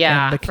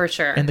 Yeah, for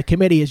sure. And the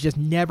committee has just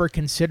never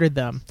considered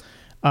them.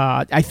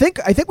 I think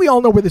we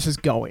all know where this is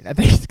going. I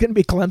think it's going to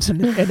be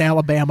Clemson and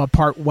Alabama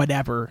part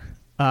whatever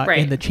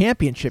in the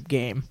championship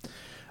game.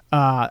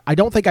 I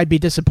don't think I'd be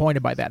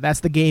disappointed by that. That's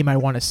the game I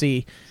want to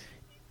see.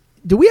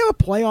 Do we have a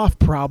playoff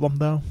problem,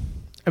 though?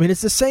 I mean,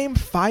 it's the same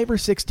 5 or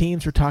 6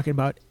 teams we're talking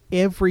about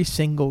every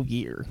single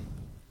year.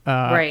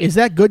 Is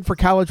that good for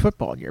college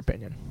football, in your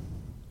opinion?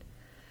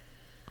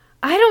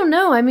 I don't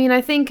know. I mean,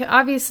 I think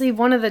obviously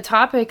one of the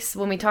topics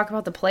when we talk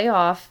about the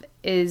playoff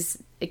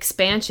is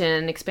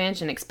expansion,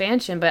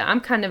 but I'm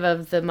kind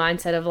of the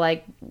mindset of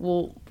like,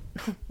 well,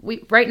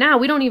 right now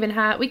we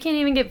can't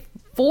even get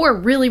 4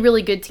 really,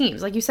 really good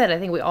teams. Like you said, I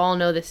think we all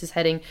know this is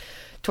heading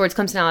towards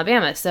Clemson,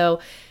 Alabama.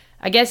 So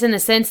I guess in the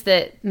sense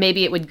that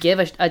maybe it would give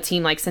a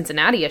team like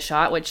Cincinnati a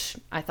shot, which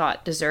I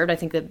thought deserved. I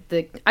think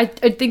that I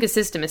think the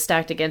system is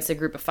stacked against a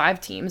group of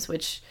 5 teams,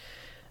 which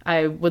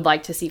I would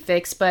like to see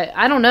fixed. But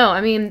I don't know.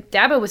 I mean,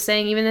 Dabo was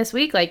saying even this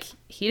week, like,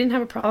 he didn't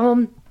have a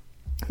problem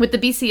with the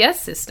BCS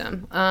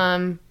system.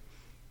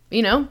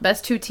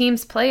 Best 2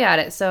 teams play at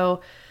it.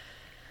 So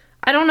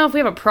I don't know if we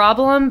have a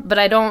problem, but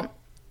I don't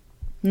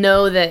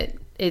know that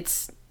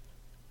it's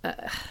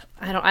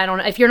I don't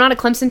know. If you're not a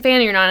Clemson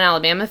fan or you're not an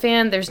Alabama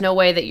fan, there's no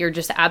way that you're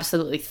just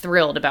absolutely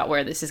thrilled about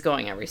where this is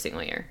going every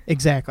single year.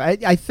 Exactly.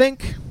 I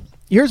think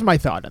here's my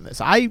thought on this.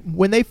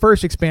 When they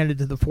first expanded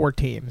to the 4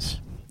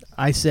 teams,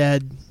 I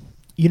said,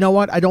 you know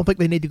what? I don't think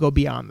they need to go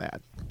beyond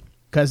that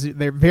because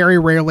they're very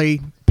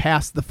rarely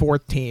past the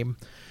 4th team.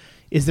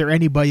 Is there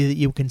anybody that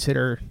you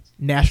consider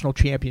national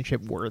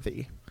championship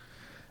worthy?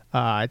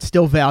 It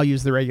still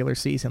values the regular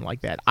season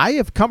like that. I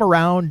have come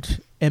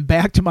around and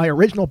back to my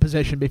original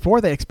position before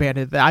they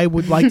expanded that I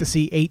would like to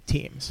see 8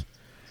 teams.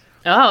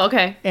 Oh,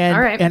 okay. And,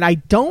 all right. And I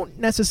don't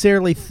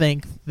necessarily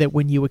think that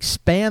when you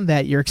expand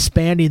that, you're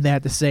expanding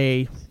that to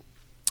say,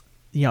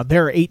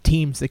 there are 8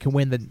 teams that can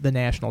win the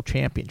national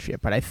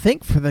championship. But I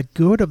think for the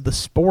good of the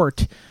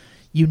sport,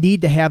 you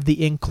need to have the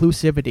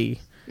inclusivity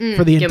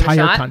for the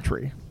entire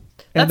country.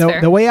 And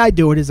the way I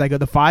do it is I go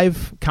the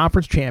 5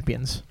 conference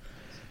champions,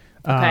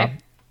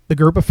 the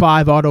group of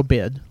 5 auto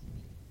bid,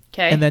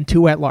 and then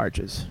 2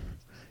 at-larges.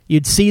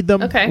 You'd seed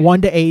them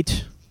 1 to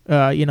 8.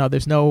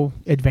 There's no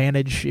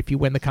advantage if you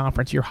win the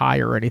conference, you're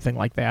higher or anything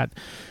like that.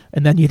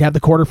 And then you'd have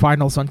the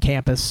quarterfinals on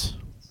campus,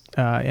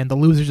 and the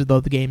losers of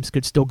those games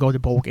could still go to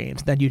bowl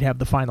games. Then you'd have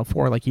the Final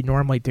Four like you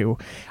normally do.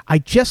 I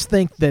just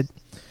think that,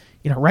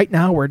 right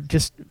now we're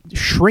just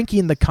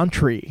shrinking the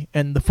country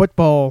and the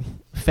football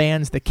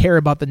fans that care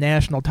about the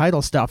national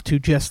title stuff to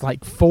just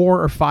like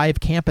 4 or 5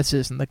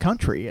 campuses in the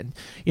country. And,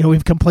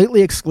 we've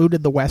completely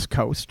excluded the West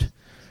Coast.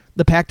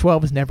 The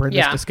Pac-12 is never in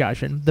this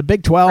discussion. The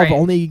Big 12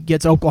 only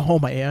gets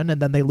Oklahoma in,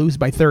 and then they lose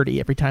by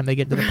 30 every time they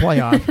get into the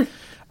playoff.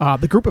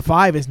 The group of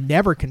 5 is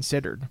never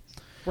considered.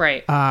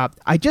 Right.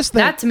 I just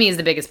think that to me is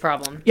the biggest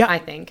problem. Yeah, I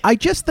think. I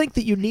just think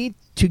that you need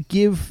to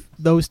give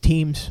those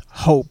teams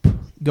hope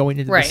going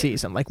into the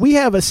season. Like we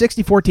have a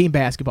 64-team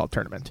basketball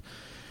tournament,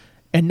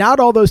 and not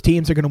all those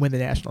teams are going to win the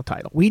national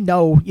title. We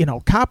know,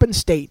 Coppin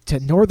State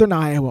and Northern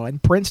Iowa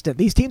and Princeton,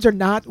 these teams are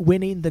not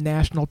winning the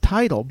national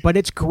title, but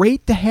it's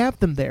great to have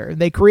them there. And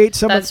they create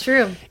some That's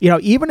true.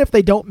 Even if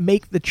they don't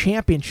make the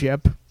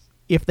championship,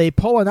 if they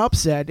pull an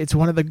upset, it's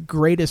one of the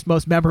greatest,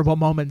 most memorable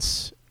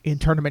moments in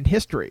tournament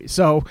history.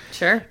 So,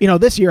 sure.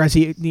 This year,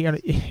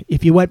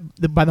 if you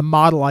went by the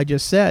model I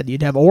just said,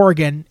 you'd have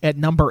Oregon at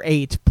number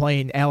 8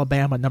 playing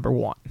Alabama number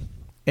 1.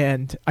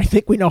 And I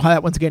think we know how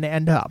that one's going to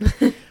end up.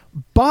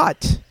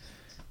 But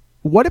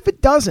what if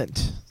it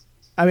doesn't?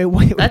 I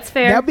mean, that's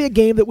fair. That'd be a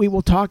game that we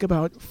will talk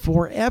about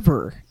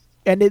forever.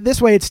 And in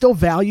this way, it still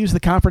values the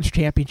conference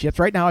championships.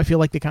 Right now, I feel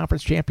like the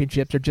conference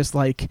championships are just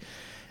like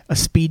a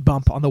speed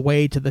bump on the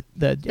way to the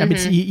I mean,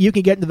 you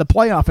can get into the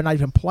playoff and not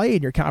even play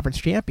in your conference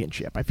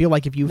championship. I feel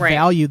like if you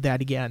valued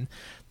that again,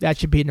 that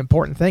should be an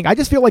important thing. I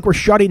just feel like we're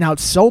shutting out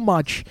so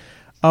much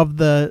of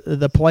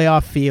the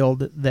playoff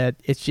field that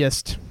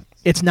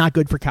it's not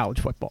good for college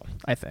football,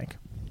 I think.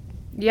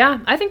 Yeah,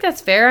 I think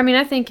that's fair. I mean,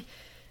 I think,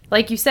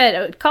 like you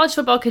said, college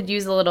football could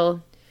use a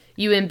little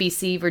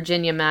UMBC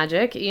Virginia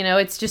magic.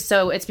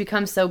 It's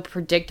become so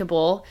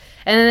predictable.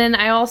 And then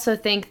I also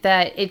think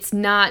that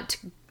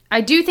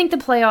I do think the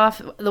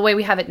playoff, the way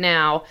we have it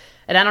now,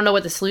 and I don't know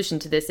what the solution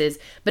to this is,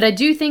 but I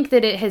do think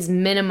that it has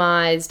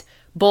minimized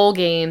bowl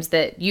games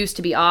that used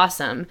to be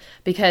awesome,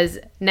 because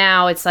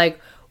now it's like,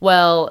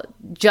 well,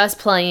 just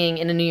playing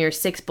in a New Year's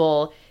Six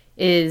bowl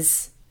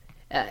is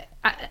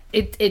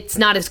it's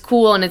not as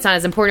cool and it's not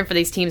as important for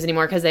these teams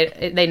anymore because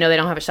they know they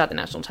don't have a shot at the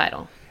national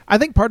title. I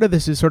think part of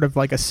this is sort of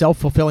like a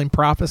self-fulfilling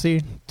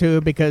prophecy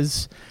too,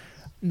 because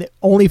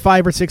only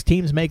 5 or 6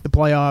 teams make the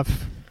playoff,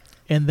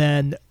 and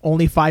then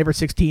only 5 or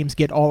 6 teams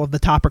get all of the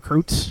top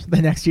recruits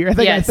the next year.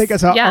 I think I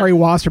saw Ari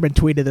Wasserman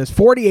tweeted this.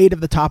 48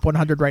 of the top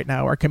 100 right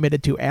now are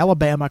committed to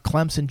Alabama,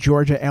 Clemson,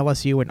 Georgia,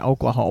 LSU, and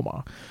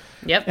Oklahoma.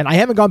 Yep. And I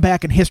haven't gone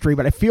back in history,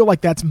 but I feel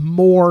like that's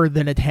more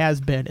than it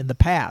has been in the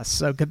past.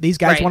 So these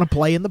guys want to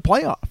play in the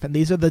playoff, and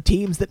these are the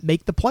teams that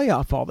make the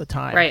playoff all the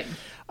time. Right.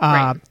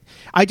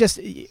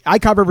 I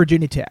cover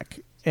Virginia Tech,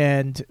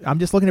 and I'm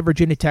just looking at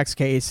Virginia Tech's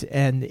case,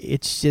 and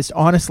it's just,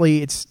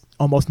 honestly, it's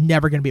almost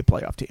never going to be a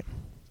playoff team.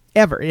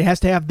 Ever. It has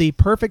to have the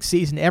perfect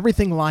season.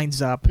 Everything lines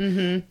up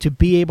to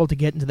be able to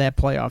get into that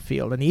playoff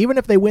field. And even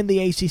if they win the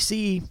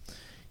ACC,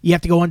 you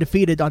have to go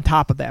undefeated on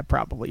top of that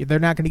probably. They're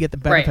not going to get the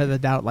benefit of the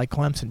doubt like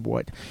Clemson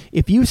would.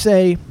 If you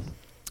say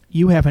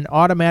you have an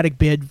automatic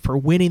bid for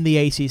winning the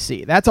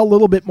ACC, that's a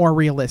little bit more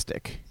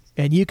realistic.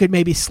 And you could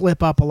maybe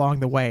slip up along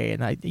the way.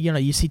 And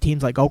you see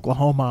teams like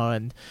Oklahoma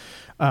and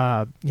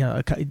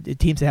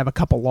teams that have a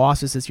couple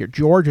losses this year,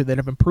 Georgia, that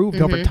have improved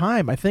over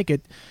time. I think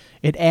it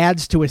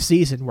adds to a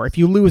season where if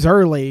you lose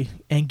early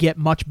and get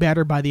much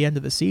better by the end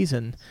of the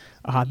season,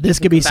 this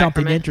could be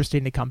something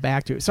interesting to come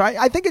back to. So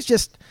I think it's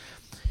just,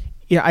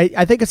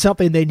 I think it's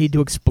something they need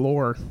to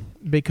explore,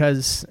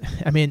 because,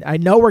 I mean, I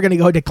know we're going to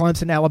go to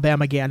Clemson,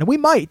 Alabama again, and we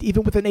might,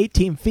 even with an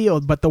 8-team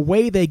field, but the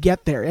way they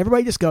get there,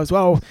 everybody just goes,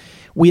 well,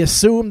 we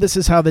assume this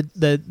is how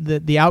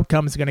the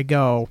outcome is going to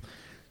go.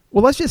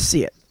 Well, let's just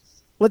see it.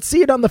 Let's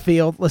see it on the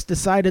field. Let's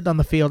decide it on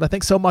the field. I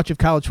think so much of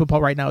college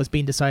football right now is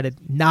being decided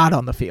not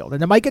on the field.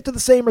 And it might get to the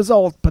same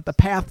result, but the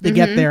path to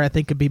get there, I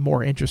think, could be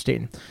more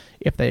interesting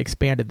if they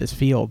expanded this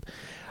field.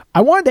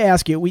 I wanted to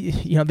ask you,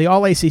 the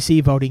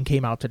All-ACC voting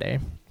came out today.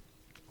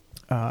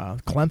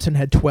 Clemson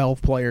had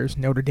 12 players.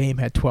 Notre Dame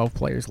had 12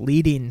 players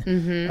leading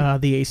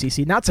the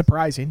ACC. Not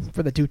surprising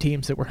for the two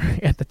teams that were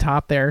at the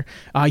top there.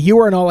 You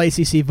were an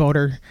All-ACC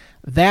voter.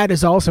 That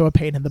is also a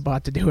pain in the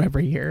butt to do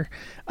every year.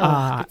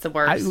 It's the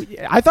worst.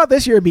 I thought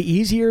this year would be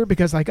easier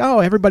because,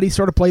 everybody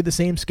sort of played the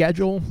same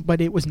schedule,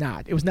 but it was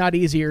not. It was not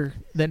easier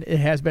than it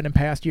has been in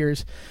past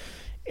years.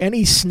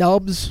 Any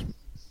snubs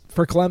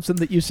for Clemson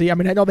that you see? I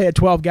mean, I know they had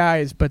 12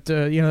 guys, but,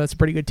 that's a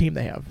pretty good team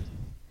they have.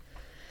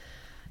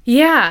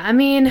 Yeah, I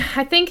mean,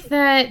 I think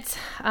that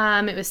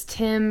it was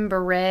Tim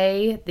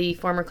Beret, the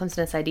former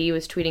Clemson SID,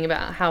 was tweeting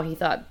about how he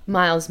thought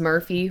Miles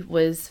Murphy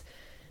was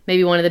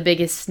maybe one of the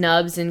biggest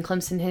snubs in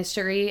Clemson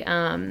history.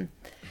 I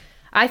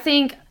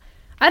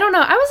don't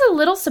know. I was a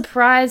little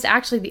surprised,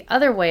 actually, the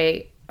other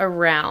way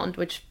around,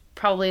 which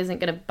probably isn't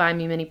going to buy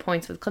me many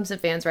points with Clemson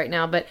fans right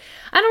now. But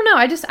I don't know.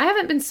 I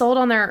haven't been sold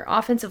on their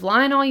offensive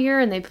line all year,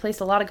 and they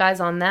placed a lot of guys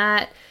on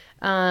that.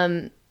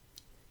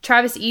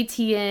 Travis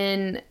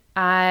Etienne,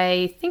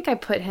 I think I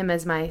put him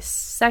as my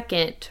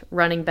second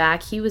running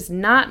back. He was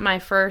not my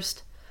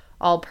first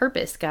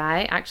all-purpose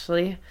guy,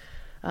 actually.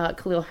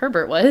 Khalil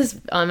Herbert was,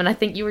 and I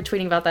think you were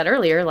tweeting about that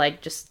earlier.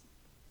 Like, just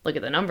look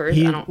at the numbers.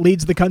 He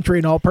leads the country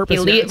in all-purpose.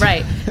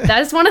 Right.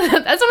 That's one of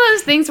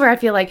those things where I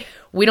feel like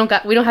we don't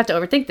have to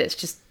overthink this.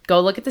 Just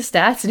go look at the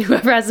stats, and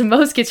whoever has the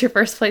most gets your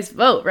first place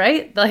vote.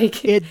 Right?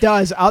 Like, it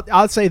does.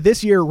 I'll say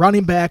this year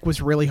running back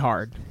was really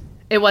hard.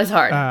 It was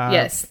hard.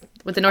 Yes.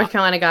 With the North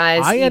Carolina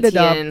guys,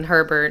 Etienne,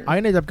 Herbert. I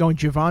ended up going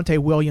Javonte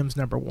Williams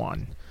number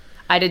 1.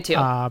 I did too.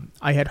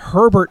 I had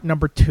Herbert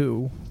number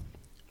 2.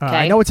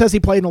 I know it says he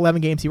played in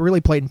 11 games. He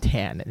really played in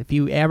 10. And if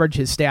you average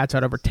his stats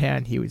out over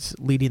 10, he was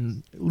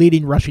leading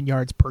rushing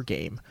yards per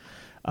game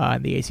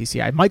in the ACC.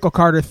 I had Michael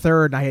Carter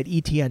 3rd, and I had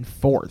Etienne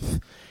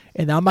 4th.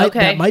 And that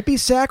might be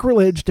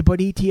sacrilege to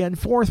put Etienne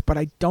 4th, but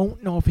I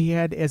don't know if he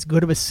had as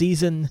good of a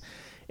season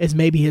as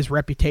maybe his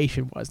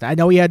reputation was. I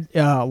know he had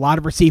a lot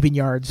of receiving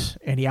yards,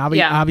 and he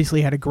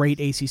obviously had a great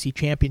ACC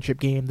championship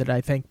game that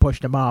I think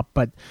pushed him up,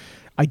 but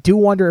I do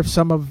wonder if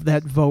some of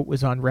that vote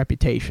was on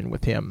reputation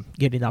with him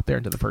getting up there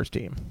into the first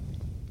team.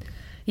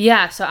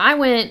 Yeah, so I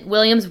went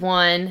Williams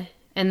 1,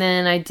 and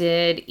then I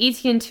did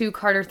Etienne 2,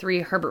 Carter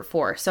 3, Herbert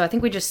 4. So I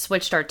think we just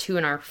switched our 2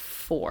 and our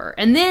 4.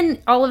 And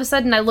then all of a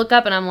sudden I look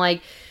up and I'm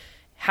like,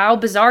 how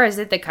bizarre is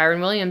it that Kyron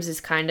Williams is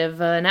kind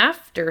of an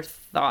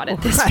afterthought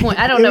at this point?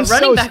 I don't know.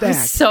 Running back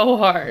was so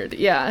hard.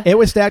 Yeah. It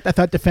was stacked. I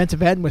thought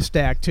defensive end was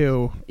stacked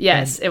too.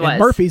 Yes, it was. And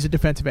Murphy's a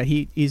defensive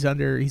end. He's not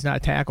a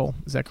tackle.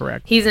 Is that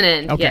correct? He's an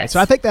end. Okay. Yes. So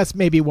I think that's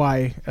maybe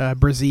why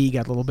Brzee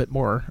got a little bit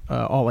more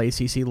all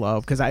ACC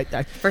love, because I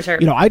for sure.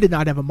 I did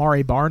not have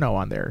Amari Barno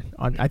on there.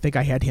 I think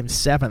I had him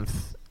 7th.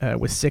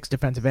 With 6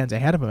 defensive ends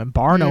ahead of him, and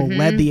Barno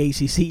led the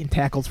ACC in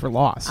tackles for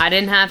loss. I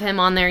didn't have him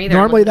on there either.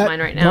 Normally,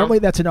 normally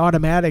that's an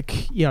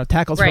automatic,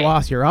 tackles for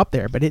loss. You're up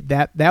there, but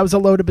that was a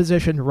loaded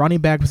position. Running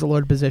back was a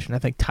loaded position. I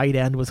think tight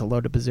end was a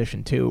loaded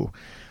position too.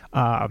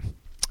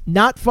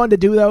 Not fun to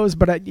do those,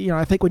 but I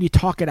think when you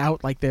talk it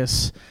out like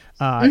this,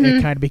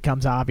 it kind of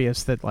becomes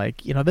obvious that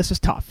this is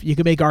tough. You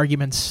can make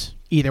arguments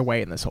either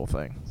way in this whole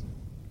thing.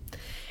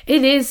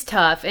 It is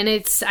tough, and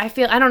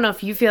I don't know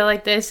if you feel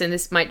like this, and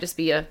this might just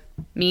be a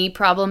me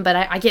problem, but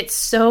I get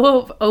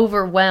so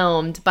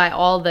overwhelmed by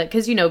all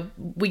because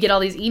we get all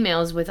these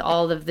emails with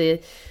all of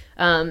the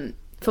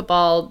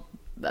football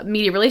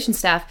media relations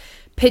staff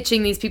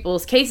pitching these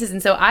people's cases,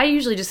 and so I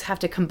usually just have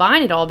to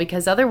combine it all,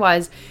 because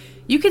otherwise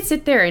you could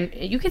sit there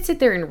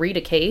and read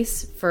a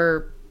case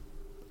for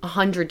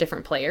 100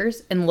 different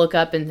players and look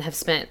up and have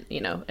spent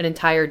an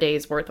entire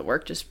day's worth of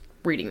work just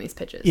reading these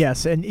pitches.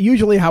 Yes, and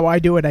usually how I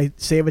do it, I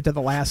save it to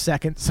the last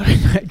second so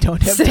I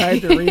don't have time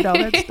to read all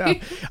that stuff.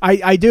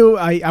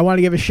 I want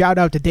to give a shout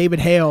out to David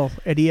Hale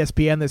at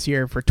ESPN this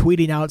year for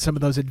tweeting out some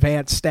of those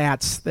advanced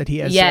stats that he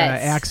has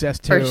access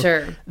to. For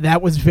sure.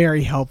 That was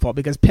very helpful,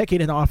 because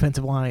picking an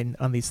offensive line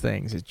on these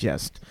things is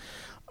just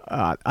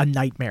a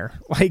nightmare.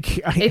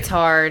 It's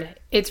hard.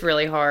 It's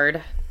really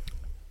hard.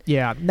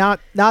 Yeah, not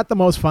the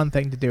most fun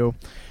thing to do.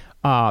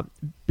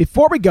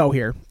 Before we go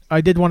here, I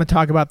did want to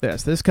talk about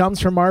this. This comes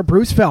from our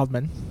Bruce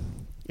Feldman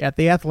at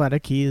The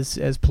Athletic. He is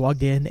as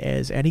plugged in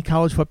as any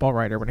college football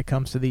writer when it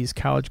comes to these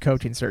college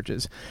coaching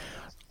searches.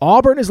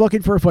 Auburn is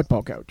looking for a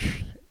football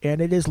coach,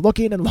 and it is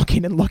looking and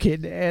looking and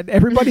looking, and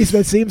everybody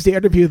that seems to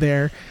interview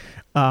there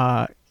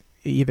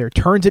either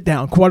turns it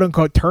down, quote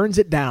unquote, turns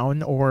it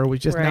down, or was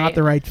just not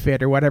the right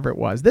fit, or whatever it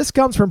was. This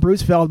comes from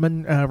Bruce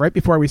Feldman right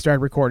before we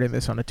started recording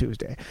this on a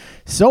Tuesday.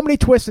 So many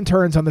twists and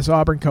turns on this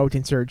Auburn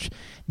coaching search.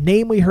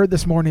 Name we heard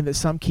this morning that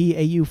some key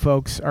AU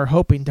folks are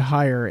hoping to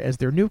hire as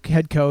their new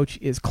head coach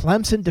is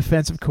Clemson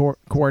defensive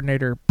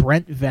coordinator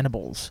Brent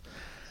Venables.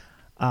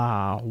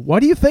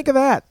 What do you think of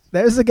that?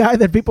 That is the guy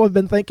that people have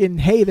been thinking,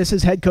 hey, this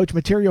is head coach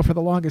material for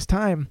the longest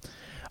time.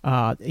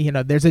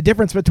 There's a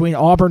difference between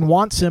Auburn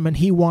wants him and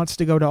he wants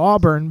to go to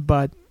Auburn,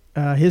 but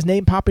his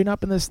name popping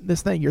up in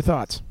this thing. Your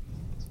thoughts?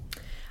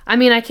 I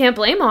mean, I can't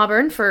blame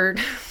Auburn for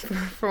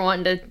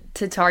wanting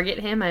to target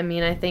him. I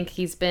mean, I think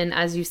he's been,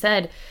 as you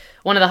said,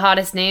 one of the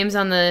hottest names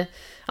on the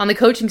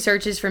coaching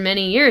searches for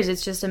many years.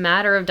 It's just a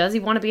matter of, does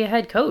he want to be a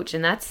head coach?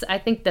 And that's, I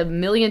think, the $1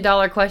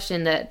 million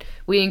question that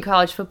we in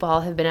college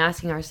football have been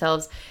asking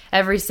ourselves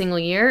every single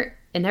year.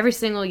 And every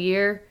single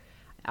year,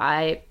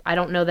 I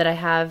don't know that I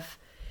have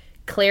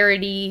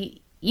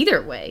clarity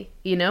either way.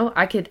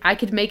 I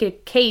could make a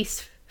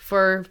case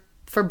for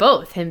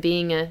both, him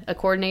being a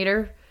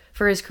coordinator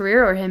for his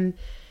career or him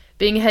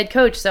being a head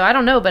coach. So I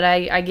don't know, but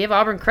I give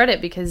Auburn credit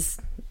because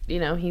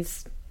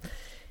he's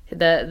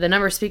the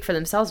numbers speak for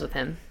themselves with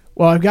him.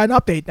 Well, I've got an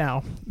update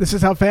now. This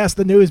is how fast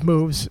the news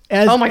moves.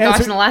 In the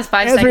last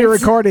 5 seconds. As we're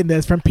recording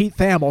this, from Pete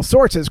Thamel,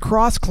 sources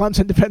cross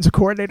Clemson defensive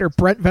coordinator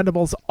Brent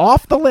Venables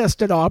off the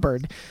list at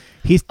Auburn.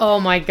 Oh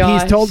my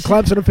gosh. He's told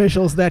Clemson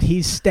officials that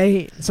he's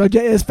staying. So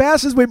as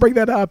fast as we bring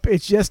that up,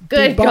 it's just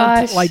Good debunked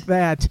gosh. like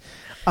that.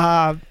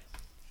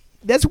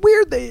 That's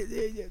weird.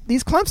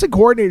 These Clemson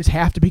coordinators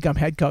have to become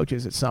head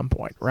coaches at some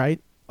point, right?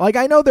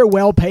 I know they're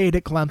well paid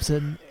at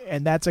Clemson,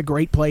 and that's a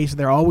great place.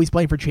 They're always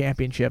playing for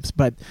championships.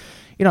 But,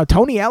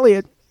 Tony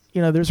Elliott,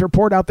 there's a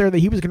report out there that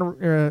he was going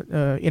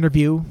to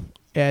interview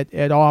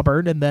at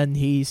Auburn, and then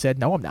he said,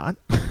 no, I'm not.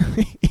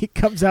 He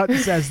comes out and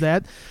says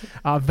that.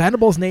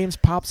 Venables' names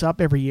pops up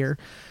every year.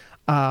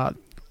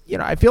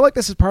 I feel like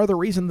this is part of the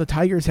reason the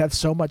Tigers have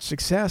so much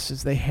success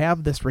is they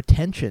have this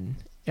retention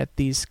at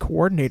these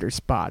coordinator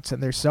spots,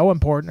 and they're so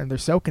important and they're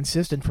so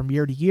consistent from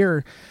year to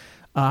year.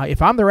 If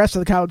I'm the rest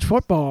of the college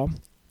football,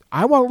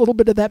 I want a little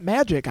bit of that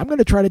magic. I'm going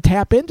to try to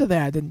tap into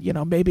that and,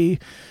 maybe,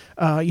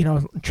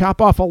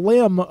 chop off a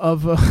limb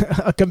of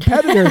a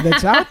competitor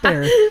that's out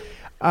there.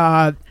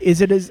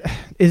 Is it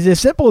as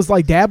simple as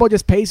Dabo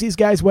just pays these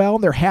guys well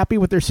and they're happy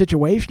with their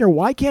situation, or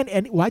why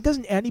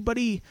doesn't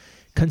anybody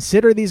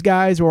consider these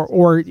guys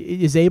or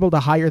is able to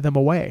hire them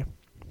away?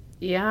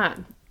 Yeah.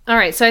 All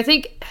right. So I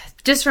think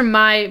just from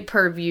my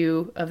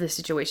purview of the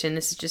situation,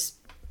 this is just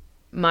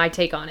my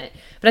take on it.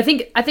 But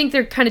I think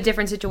they're kind of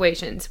different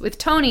situations. With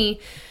Tony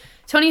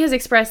has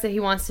expressed that he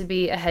wants to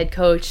be a head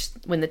coach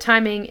when the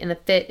timing and the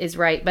fit is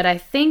right. But I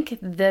think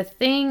the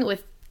thing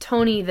with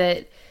Tony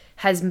that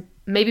has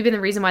maybe been the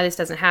reason why this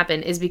doesn't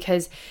happen is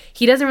because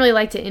he doesn't really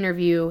like to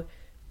interview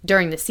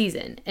during the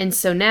season. And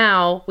so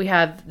now we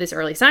have this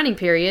early signing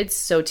period,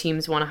 so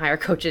teams want to hire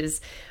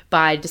coaches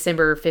by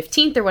December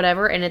 15th or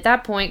whatever. And at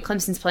that point,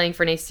 Clemson's playing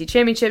for an ACC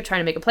championship, trying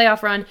to make a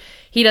playoff run.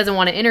 He doesn't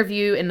want to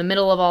interview in the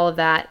middle of all of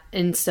that.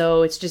 And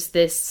so it's just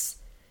this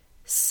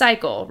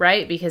cycle,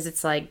 right? Because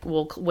it's like,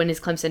 well, when is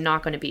Clemson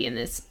not going to be in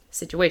this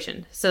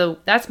situation? So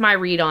that's my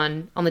read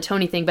on the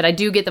Tony thing. But I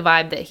do get the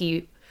vibe that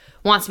he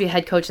wants to be a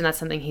head coach, and that's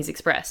something he's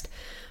expressed.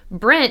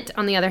 Brent,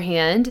 on the other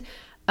hand,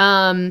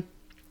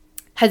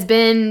 has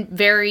been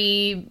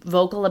very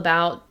vocal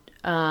about,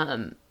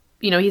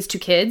 he has 2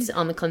 kids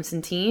on the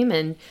Clemson team,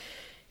 and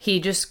he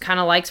just kind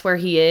of likes where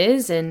he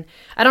is. And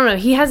I don't know,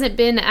 he hasn't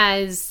been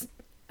as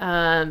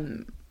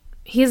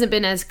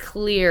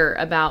clear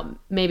about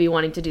maybe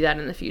wanting to do that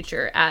in the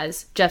future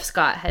as Jeff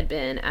Scott had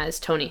been,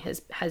 as Tony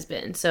has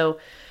been. So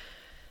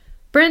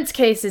Brent's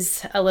case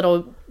is a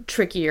little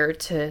trickier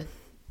to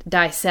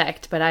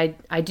dissect, but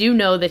I do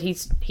know that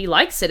he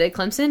likes it at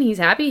Clemson. He's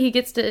happy he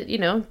gets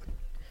to,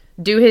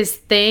 do his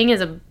thing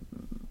as a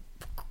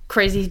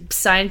crazy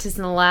scientist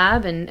in the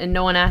lab, and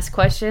no one asks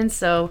questions.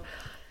 So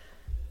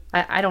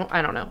I don't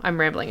know. I'm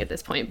rambling at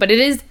this point, but it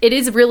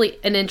is really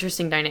an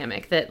interesting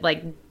dynamic that,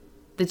 like,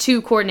 the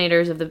 2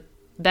 coordinators of the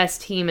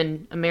best team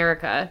in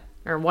America,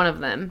 or one of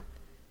them,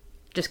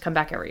 just come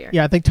back every year.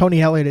 Yeah, I think Tony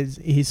Elliott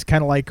he's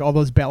kind of like all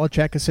those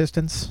Belichick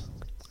assistants,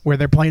 where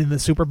they're playing in the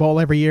Super Bowl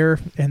every year,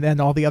 and then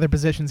all the other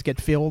positions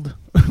get filled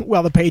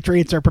while the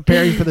Patriots are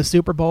preparing for the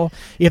Super Bowl.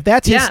 If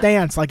that's his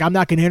stance, like, I'm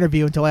not going to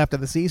interview until after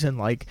the season,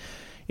 like,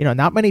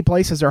 not many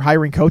places are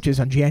hiring coaches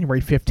on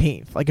January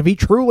 15th. Like, if he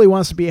truly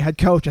wants to be a head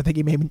coach, I think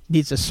he maybe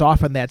needs to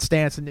soften that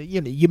stance. And,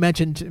 you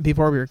mentioned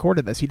before we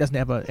recorded this, he doesn't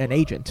have an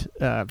agent.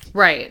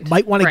 Right.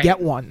 Might want to get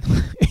one.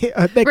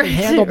 They can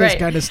handle this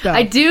kind of stuff.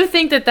 I do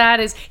think that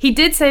is, he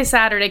did say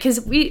Saturday,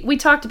 because we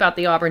talked about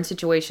the Auburn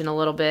situation a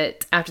little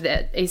bit after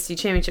the ACC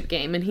championship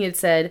game, and he had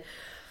said,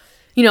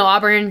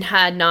 Auburn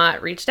had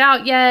not reached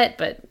out yet,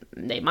 but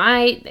they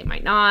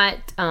might not.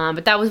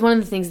 But that was one of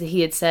the things that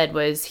he had said,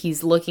 was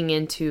he's looking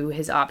into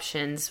his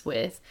options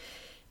with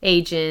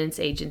agents,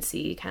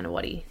 agency, kind of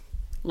what he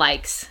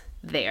likes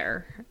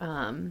there.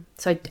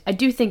 So I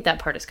do think that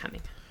part is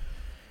coming.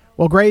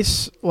 Well,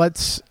 Grace,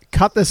 let's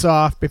cut this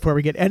off before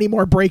we get any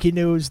more breaking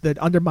news that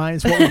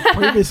undermines what we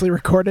previously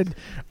recorded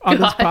on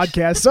this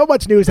podcast. So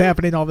much news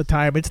happening all the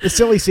time. It's the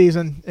silly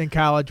season in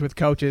college with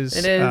coaches.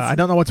 It is. I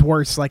don't know what's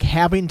worse, like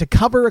having to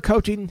cover a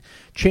coaching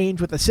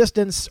change with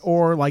assistants,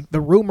 or like the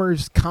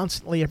rumors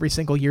constantly every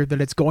single year that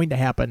it's going to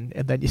happen,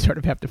 and then you sort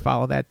of have to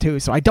follow that too.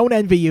 So I don't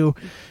envy you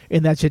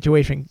in that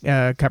situation,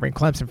 covering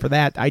Clemson for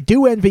that. I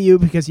do envy you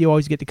because you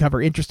always get to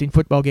cover interesting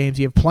football games.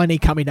 You have plenty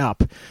coming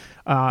up.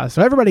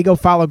 So everybody go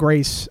follow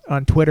Grace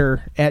on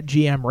Twitter at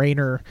GM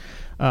Rayner.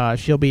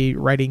 She'll be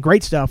writing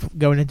great stuff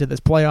going into this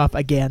playoff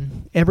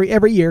again.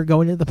 Every year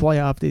going into the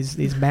playoff,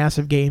 these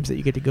massive games that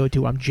you get to go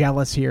to. I'm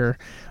jealous here.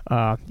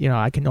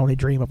 I can only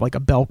dream of like a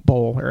Belk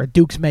Bowl or a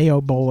Duke's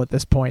Mayo Bowl at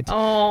this point,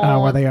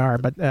 where they are.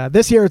 But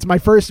this year it's my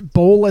first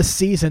bowlless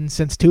season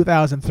since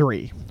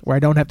 2003, where I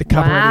don't have to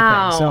cover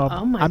anything. So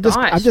I'm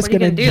just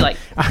going to do, like,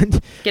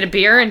 get a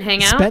beer and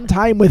hang out, spend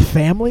time with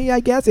family. I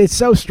guess it's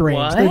so strange.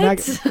 What?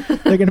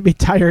 They're going to be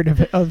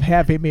tired of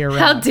having me around.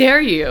 How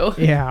dare you?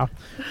 Yeah.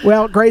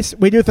 Well, Grace,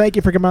 we do thank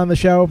you for coming on the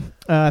show.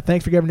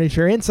 Thanks for giving us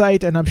your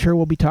insight, and I'm sure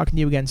we'll be talking to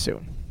you again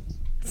soon.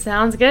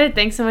 Sounds good.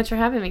 Thanks so much for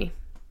having me.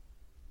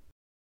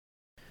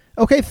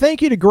 Okay,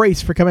 thank you to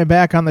Grace for coming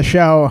back on the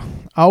show.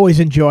 Always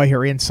enjoy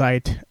her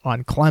insight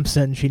on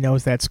Clemson. She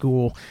knows that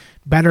school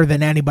better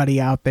than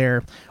anybody out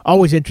there.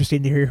 Always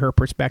interesting to hear her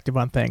perspective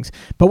on things.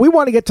 But we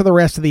want to get to the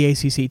rest of the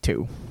ACC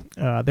too.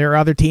 There are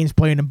other teams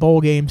playing in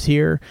bowl games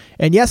here.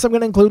 And yes, I'm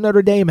going to include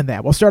Notre Dame in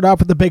that. We'll start off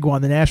with the big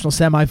one, the national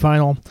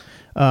semifinal.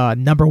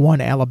 Number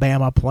 1,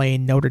 Alabama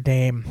playing Notre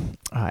Dame.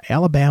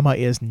 Alabama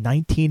is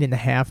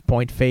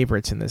 19.5-point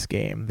favorites in this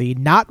game. The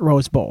not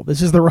Rose Bowl.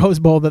 This is the Rose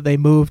Bowl that they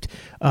moved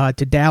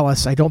to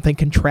Dallas. I don't think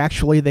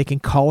contractually they can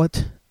call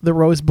it the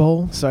Rose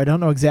Bowl, so I don't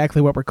know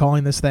exactly what we're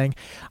calling this thing.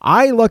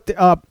 I looked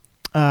up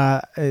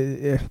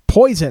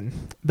Poison,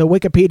 the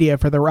Wikipedia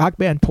for the rock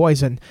band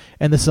Poison,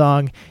 and the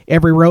song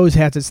Every Rose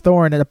Has Its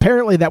Thorn, and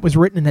apparently that was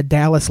written in a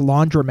Dallas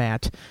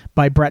laundromat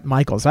by Bret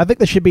Michaels. I think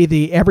this should be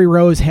the Every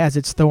Rose Has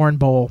Its Thorn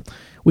Bowl.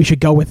 We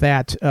should go with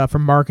that for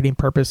marketing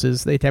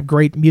purposes. They'd have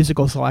great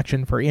musical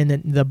selection for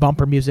the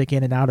bumper music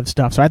in and out of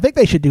stuff, so I think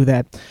they should do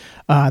that.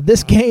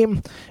 This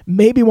game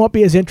maybe won't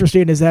be as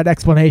interesting as that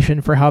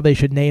explanation for how they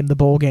should name the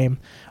bowl game.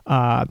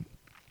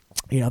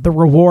 The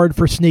reward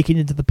for sneaking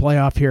into the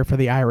playoff here for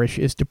the Irish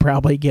is to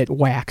probably get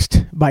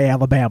waxed by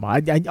Alabama.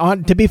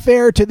 To be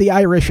fair to the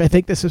Irish, I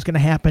think this is going to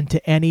happen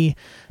to any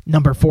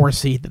number 4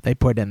 seed that they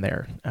put in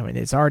there. I mean,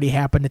 it's already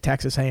happened to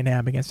Texas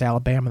A&M against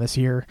Alabama this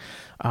year.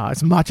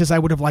 As much as I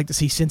would have liked to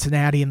see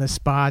Cincinnati in this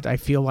spot, I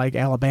feel like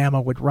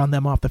Alabama would run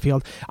them off the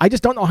field. I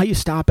just don't know how you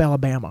stop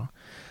Alabama.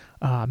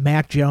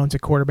 Mac Jones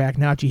at quarterback,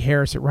 Najee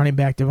Harris at running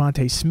back,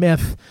 Devontae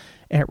Smith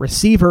at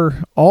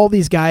receiver. All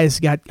these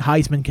guys got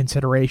Heisman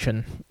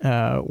consideration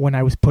when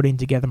I was putting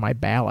together my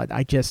ballot.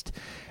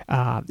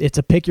 It's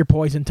a pick your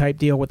poison type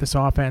deal with this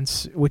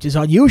offense, which is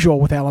unusual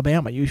with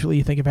Alabama. Usually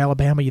you think of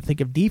Alabama, you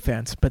think of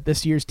defense, but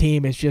this year's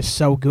team is just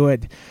so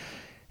good.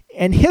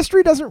 And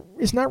history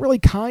is not really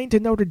kind to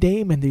Notre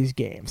Dame in these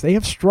games. They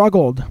have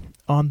struggled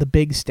on the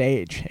big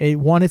stage. It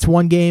won its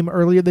one game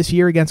earlier this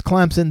year against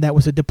Clemson. That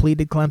was a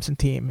depleted Clemson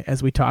team,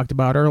 as we talked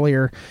about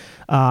earlier.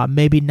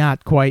 Maybe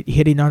not quite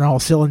hitting on all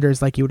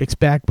cylinders like you would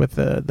expect with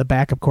the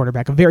backup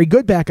quarterback. A very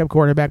good backup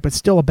quarterback, but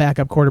still a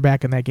backup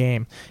quarterback in that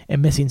game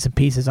and missing some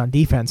pieces on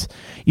defense.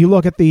 You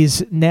look at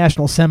these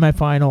national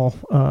semifinal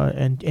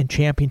and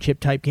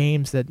championship-type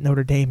games that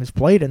Notre Dame has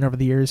played in over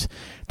the years.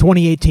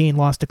 2018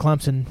 lost to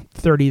Clemson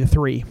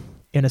 30-3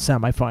 in a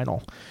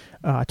semifinal.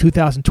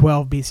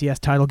 2012 BCS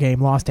title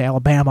game lost to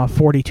Alabama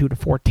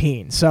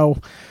 42-14. So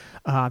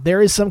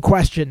there is some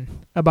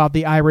question about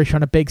the Irish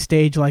on a big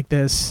stage like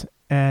this,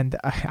 and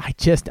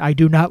I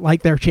do not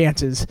like their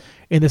chances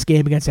in this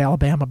game against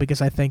Alabama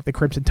because I think the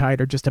Crimson Tide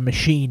are just a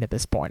machine at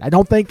this point. I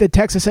don't think that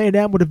Texas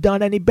A&M would have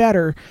done any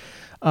better,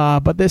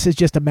 but this is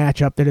just a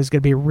matchup that is going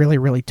to be really,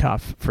 really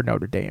tough for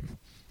Notre Dame.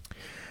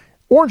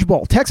 Orange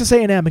Bowl, Texas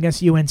A&M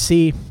against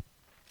UNC.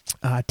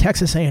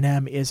 Texas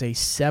A&M is a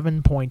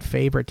 7-point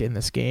favorite in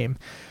this game.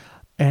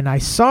 And I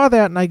saw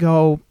that and I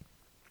go,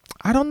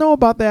 I don't know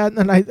about that.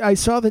 And I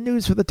saw the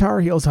news for the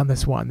Tar Heels on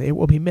this one.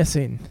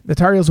 The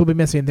Tar Heels will be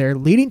missing their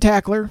leading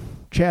tackler,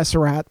 Chaz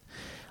Surratt,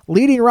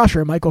 leading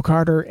rusher, Michael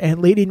Carter,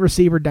 and leading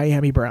receiver,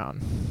 Dyami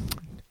Brown.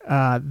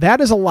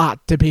 That is a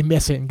lot to be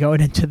missing going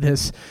into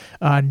this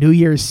New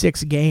Year's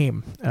Six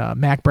game.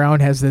 Mac Brown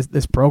has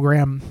this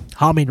program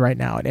humming right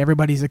now, and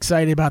everybody's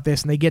excited about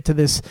this, and they get to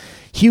this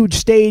huge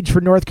stage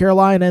for North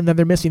Carolina, and then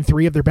they're missing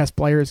 3 of their best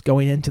players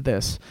going into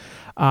this.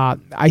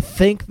 I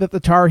think that the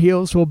Tar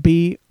Heels will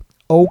be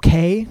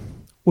okay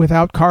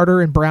without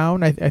Carter and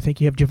Brown. I think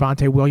you have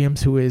Javonte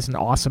Williams, who is an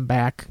awesome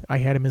back. I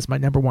had him as my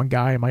number 1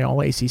 guy in my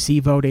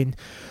All-ACC voting.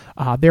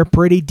 They're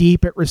pretty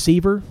deep at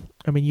receiver.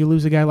 I mean, you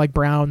lose a guy like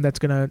Brown, that's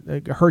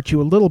going to hurt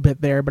you a little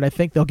bit there, but I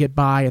think they'll get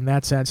by in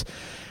that sense.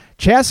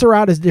 Chaz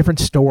Surratt is a different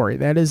story.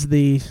 That is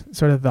the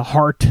sort of the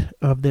heart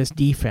of this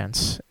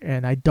defense,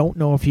 and I don't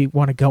know if you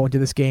want to go into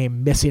this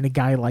game missing a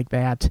guy like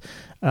that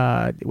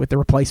with the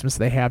replacements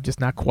they have, just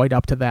not quite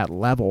up to that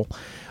level.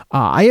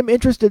 I am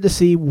interested to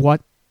see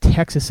what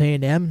Texas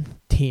A&M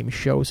team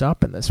shows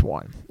up in this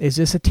one. Is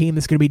this a team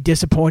that's going to be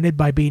disappointed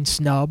by being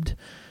snubbed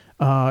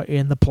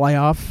in the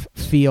playoff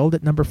field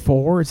at number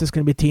 4? Is this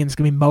going to be a team that's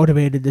going to be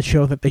motivated to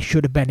show that they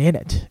should have been in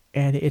it?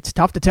 And it's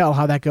tough to tell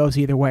how that goes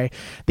either way.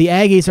 The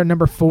Aggies are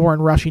number 4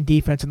 in rushing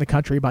defense in the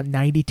country, about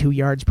 92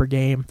 yards per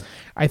game.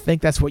 I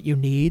think that's what you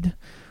need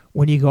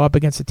when you go up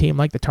against a team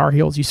like the Tar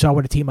Heels. You saw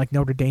what a team like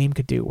Notre Dame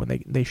could do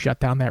when they shut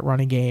down that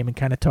running game and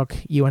kind of took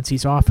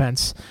UNC's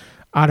offense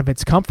out of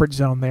its comfort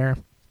zone there.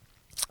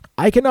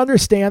 I can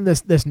understand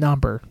this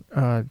number,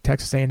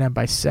 Texas A&M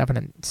by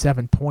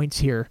 7 points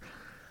here.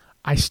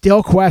 I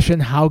still question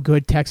how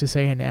good Texas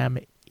A&M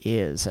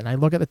is. And I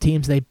look at the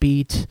teams they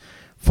beat.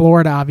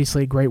 Florida,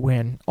 obviously, a great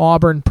win.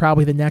 Auburn,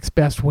 probably the next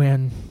best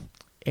win.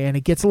 And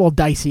it gets a little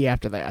dicey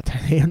after that.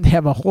 They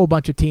have a whole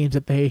bunch of teams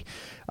that they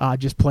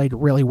just played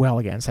really well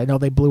against. I know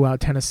they blew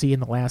out Tennessee in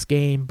the last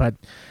game, but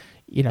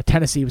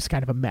Tennessee was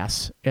kind of a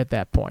mess at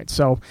that point.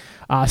 So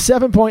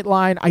 7-point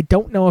line, I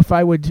don't know if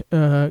I would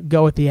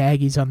go with the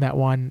Aggies on that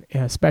one,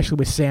 especially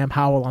with Sam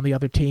Howell on the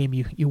other team.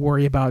 You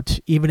worry about,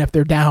 even if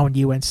they're down,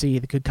 UNC,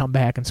 they could come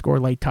back and score a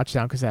late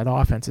touchdown because that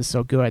offense is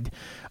so good.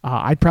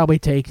 I'd probably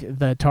take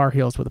the Tar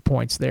Heels with the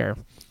points there.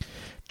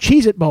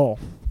 Cheez-It Bowl.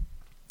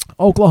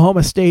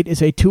 Oklahoma State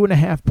is a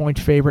 2.5-point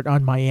favorite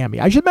on Miami.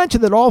 I should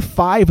mention that all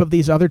 5 of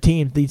these other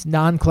teams, these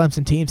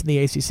non-Clemson teams in the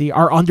ACC,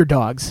 are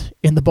underdogs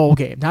in the bowl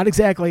game. Not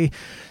exactly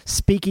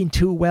speaking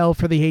too well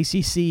for the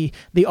ACC,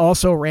 the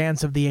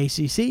also-rans of the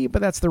ACC,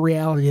 but that's the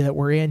reality that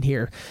we're in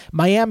here.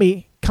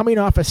 Miami, coming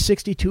off a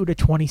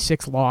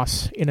 62-26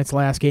 loss in its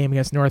last game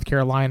against North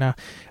Carolina.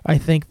 I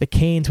think the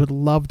Canes would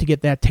love to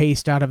get that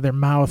taste out of their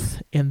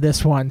mouth in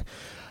this one.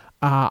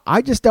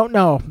 I just don't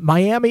know.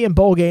 Miami in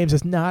bowl games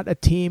is not a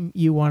team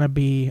you want to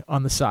be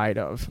on the side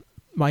of.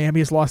 Miami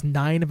has lost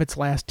 9 of its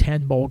last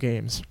 10 bowl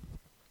games.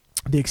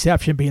 The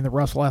exception being the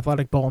Russell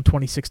Athletic Bowl in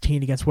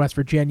 2016 against West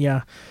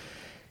Virginia.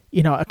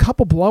 A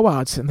couple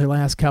blowouts in their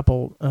last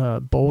couple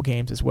bowl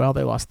games as well.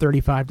 They lost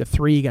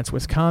 35-3 against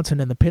Wisconsin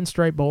in the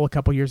Pinstripe Bowl a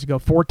couple years ago,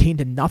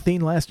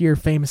 14-0 last year,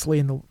 famously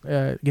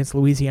against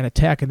Louisiana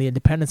Tech in the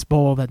Independence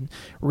Bowl that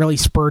really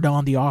spurred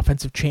on the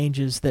offensive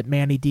changes that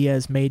Manny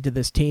Diaz made to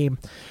this team.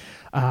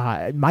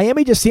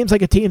 Miami just seems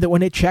like a team that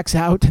when it checks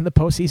out in the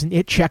postseason,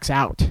 it checks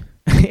out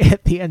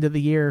at the end of the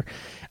year.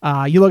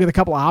 You look at a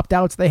couple of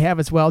opt-outs they have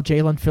as well,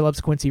 Jalen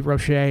Phillips, Quincy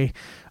Roche.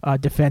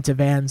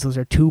 defensive ends. Those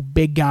are two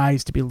big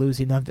guys to be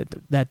losing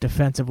that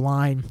defensive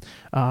line.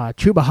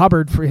 Chuba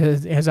Hubbard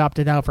has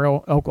opted out for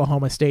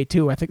Oklahoma State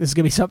too. I think this is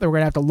going to be something we're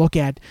going to have to look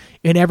at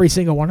in every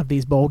single one of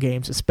these bowl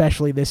games,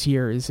 especially this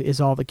year,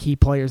 is all the key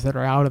players that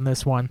are out in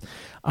this one.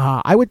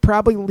 I would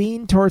probably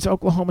lean towards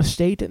Oklahoma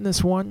State in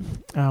this one.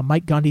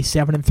 Mike Gundy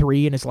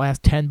 7-3 in his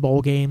last 10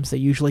 bowl games. They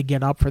usually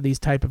get up for these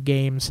type of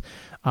games.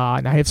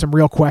 And I have some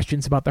real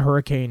questions about the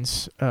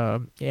Hurricanes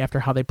after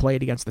how they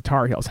played against the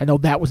Tar Heels. I know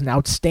that was an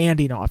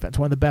outstanding offense,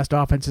 one of the best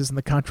offenses in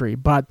the country,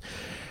 but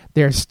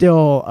there's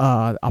still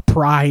a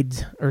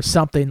pride or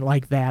something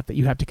like that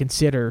you have to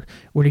consider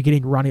when you're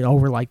getting running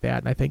over like that.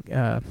 And I think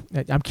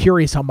I'm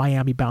curious how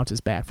Miami bounces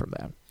back from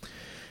that.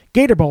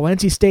 Gator Bowl,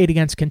 NC State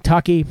against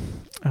Kentucky.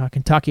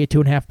 Kentucky a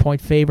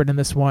 2.5-point favorite in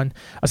this one.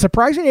 A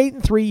surprising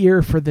 8-3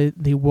 year for the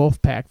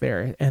Wolfpack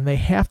there, and they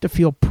have to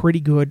feel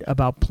pretty good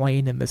about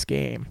playing in this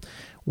game.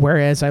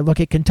 Whereas I look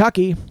at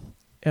Kentucky,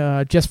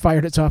 just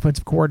fired its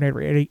offensive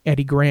coordinator,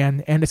 Eddie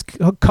Gran, and its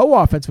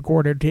co-offensive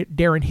coordinator,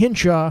 Darren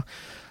Hinshaw.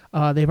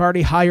 They've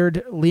already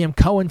hired Liam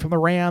Cohen from the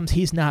Rams.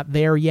 He's not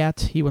there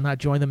yet. He will not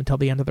join them until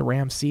the end of the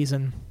Rams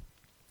season.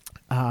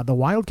 The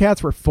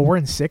Wildcats were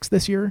 4-6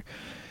 this year,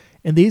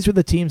 and these are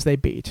the teams they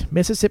beat: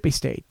 Mississippi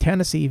State,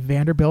 Tennessee,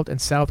 Vanderbilt,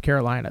 and South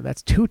Carolina.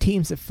 That's two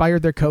teams that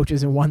fired their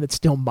coaches and one that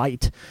still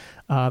might.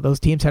 Those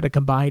teams had a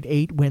combined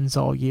 8 wins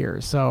all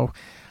year. So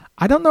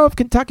I don't know if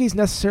Kentucky's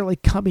necessarily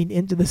coming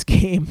into this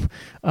game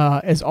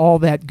as all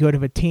that good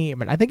of a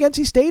team, and I think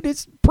NC State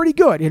is pretty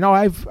good.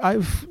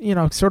 I've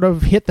sort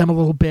of hit them a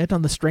little bit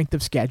on the strength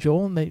of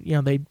schedule, and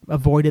they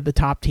avoided the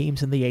top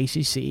teams in the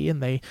ACC,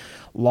 and they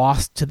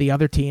lost to the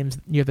other teams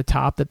near the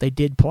top that they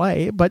did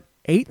play. But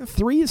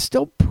 8-3 is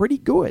still pretty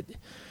good.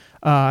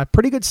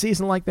 Pretty good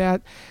season like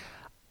that.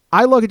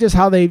 I look at just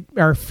how they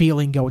are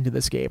feeling going to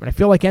this game, and I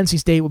feel like NC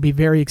State will be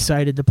very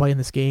excited to play in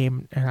this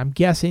game, and I'm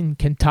guessing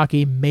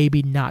Kentucky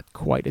maybe not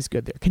quite as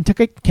good there.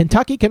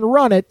 Kentucky can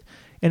run it,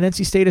 and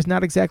NC State is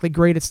not exactly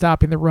great at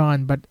stopping the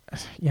run, but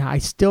yeah, I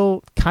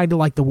still kind of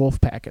like the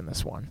Wolfpack in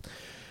this one.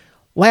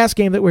 Last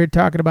game that we're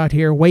talking about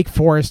here, Wake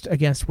Forest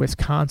against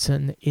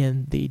Wisconsin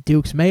in the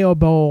Duke's Mayo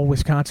Bowl.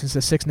 Wisconsin's a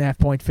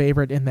 6.5-point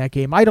favorite in that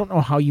game. I don't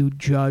know how you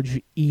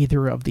judge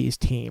either of these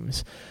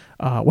teams.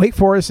 Wake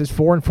Forest is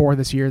 4-4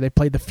 this year. They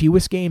played the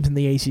fewest games in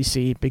the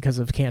ACC because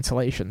of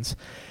cancellations.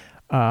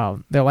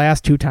 Their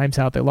last 2 times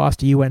out, they lost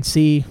to UNC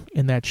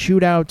in that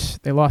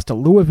shootout. They lost to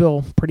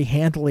Louisville pretty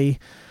handily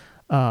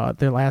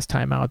their last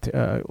time out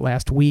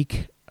last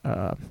week.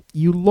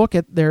 You look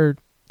at their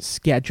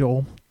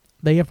schedule,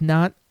 they have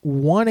not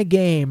won a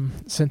game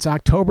since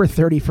October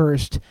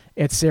 31st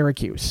at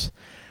Syracuse.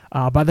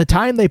 By the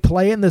time they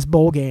play in this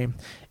bowl game,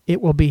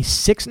 it will be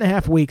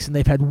 6.5 weeks, and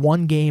they've had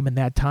 1 game in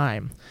that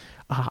time.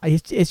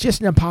 It's just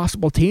an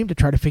impossible team to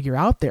try to figure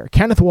out there.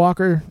 Kenneth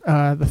Walker,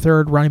 the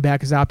third running back,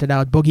 has opted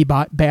out. Boogie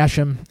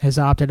Basham has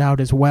opted out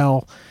as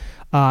well.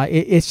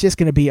 It's just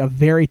going to be a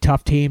very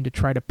tough team to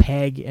try to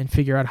peg and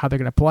figure out how they're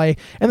going to play.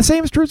 And the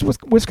same is true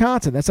with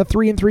Wisconsin. That's a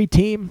 3-3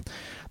 team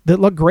that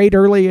looked great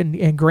early,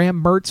 and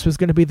Graham Mertz was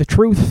going to be the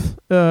truth,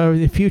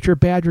 the future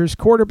Badgers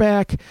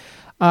quarterback.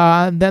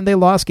 And then they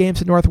lost games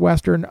to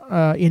Northwestern,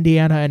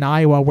 Indiana, and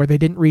Iowa, where they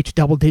didn't reach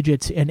double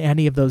digits in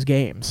any of those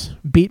games.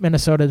 Beat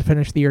Minnesota to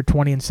finish the year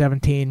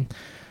 20-17.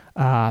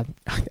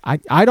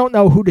 I don't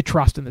know who to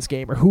trust in this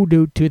game, or who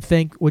to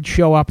think would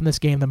show up in this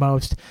game the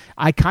most.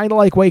 I kind of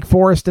like Wake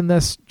Forest in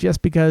this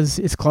just because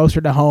it's closer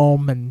to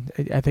home, and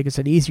I think it's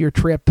an easier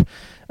trip.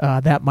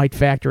 That might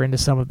factor into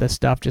some of this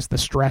stuff. Just the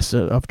stress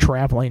of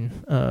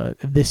traveling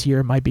this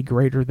year might be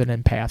greater than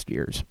in past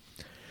years.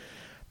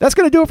 That's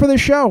going to do it for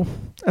this show.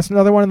 That's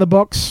another one in the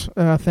books.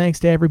 Thanks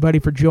to everybody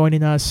for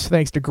joining us.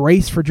 Thanks to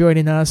Grace for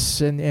joining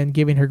us and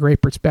giving her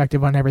great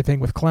perspective on everything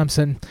with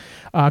Clemson.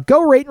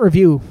 Go rate and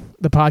review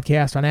the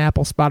podcast on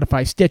Apple,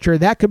 Spotify, Stitcher.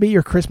 That could be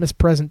your Christmas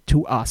present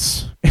to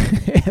us,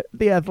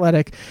 The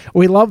Athletic.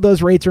 We love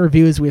those rates and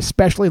reviews. We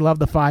especially love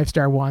the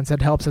 5-star ones.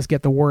 That helps us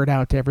get the word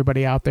out to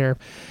everybody out there.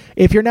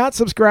 If you're not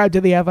subscribed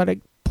to The Athletic,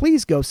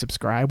 please go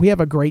subscribe. We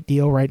have a great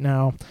deal right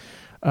now.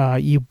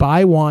 You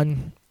buy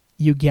one,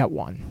 you get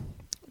one.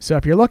 So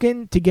if you're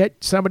looking to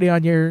get somebody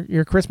on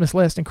your Christmas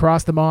list and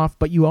cross them off,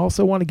 but you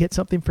also want to get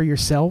something for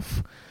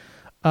yourself,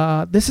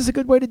 this is a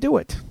good way to do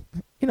it.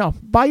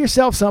 Buy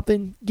yourself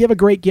something, give a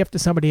great gift to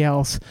somebody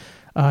else.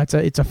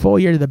 It's a full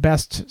year to the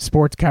best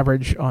sports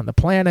coverage on the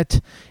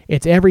planet.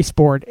 It's every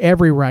sport,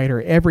 every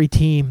writer, every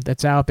team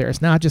that's out there.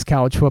 It's not just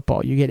college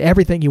football. You get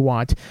everything you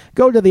want.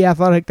 Go to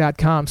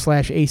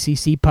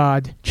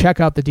theathletic.com/ACCpod. Check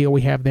out the deal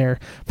we have there.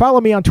 Follow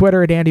me on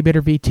Twitter at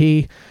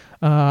AndyBitterVT.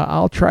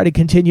 I'll try to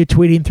continue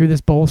tweeting through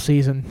this bowl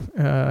season,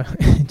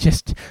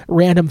 just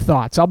random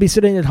thoughts. I'll be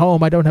sitting at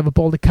home. I don't have a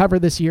bowl to cover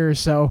this year,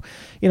 so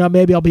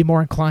maybe I'll be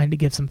more inclined to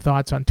give some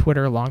thoughts on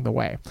Twitter along the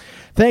way.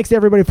 Thanks to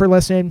everybody for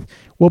listening.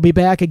 We'll be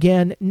back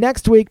again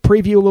next week,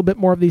 preview a little bit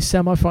more of these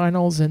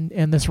semifinals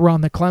and this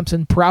run that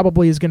Clemson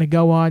probably is going to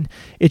go on.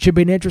 It should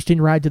be an interesting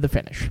ride to the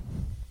finish.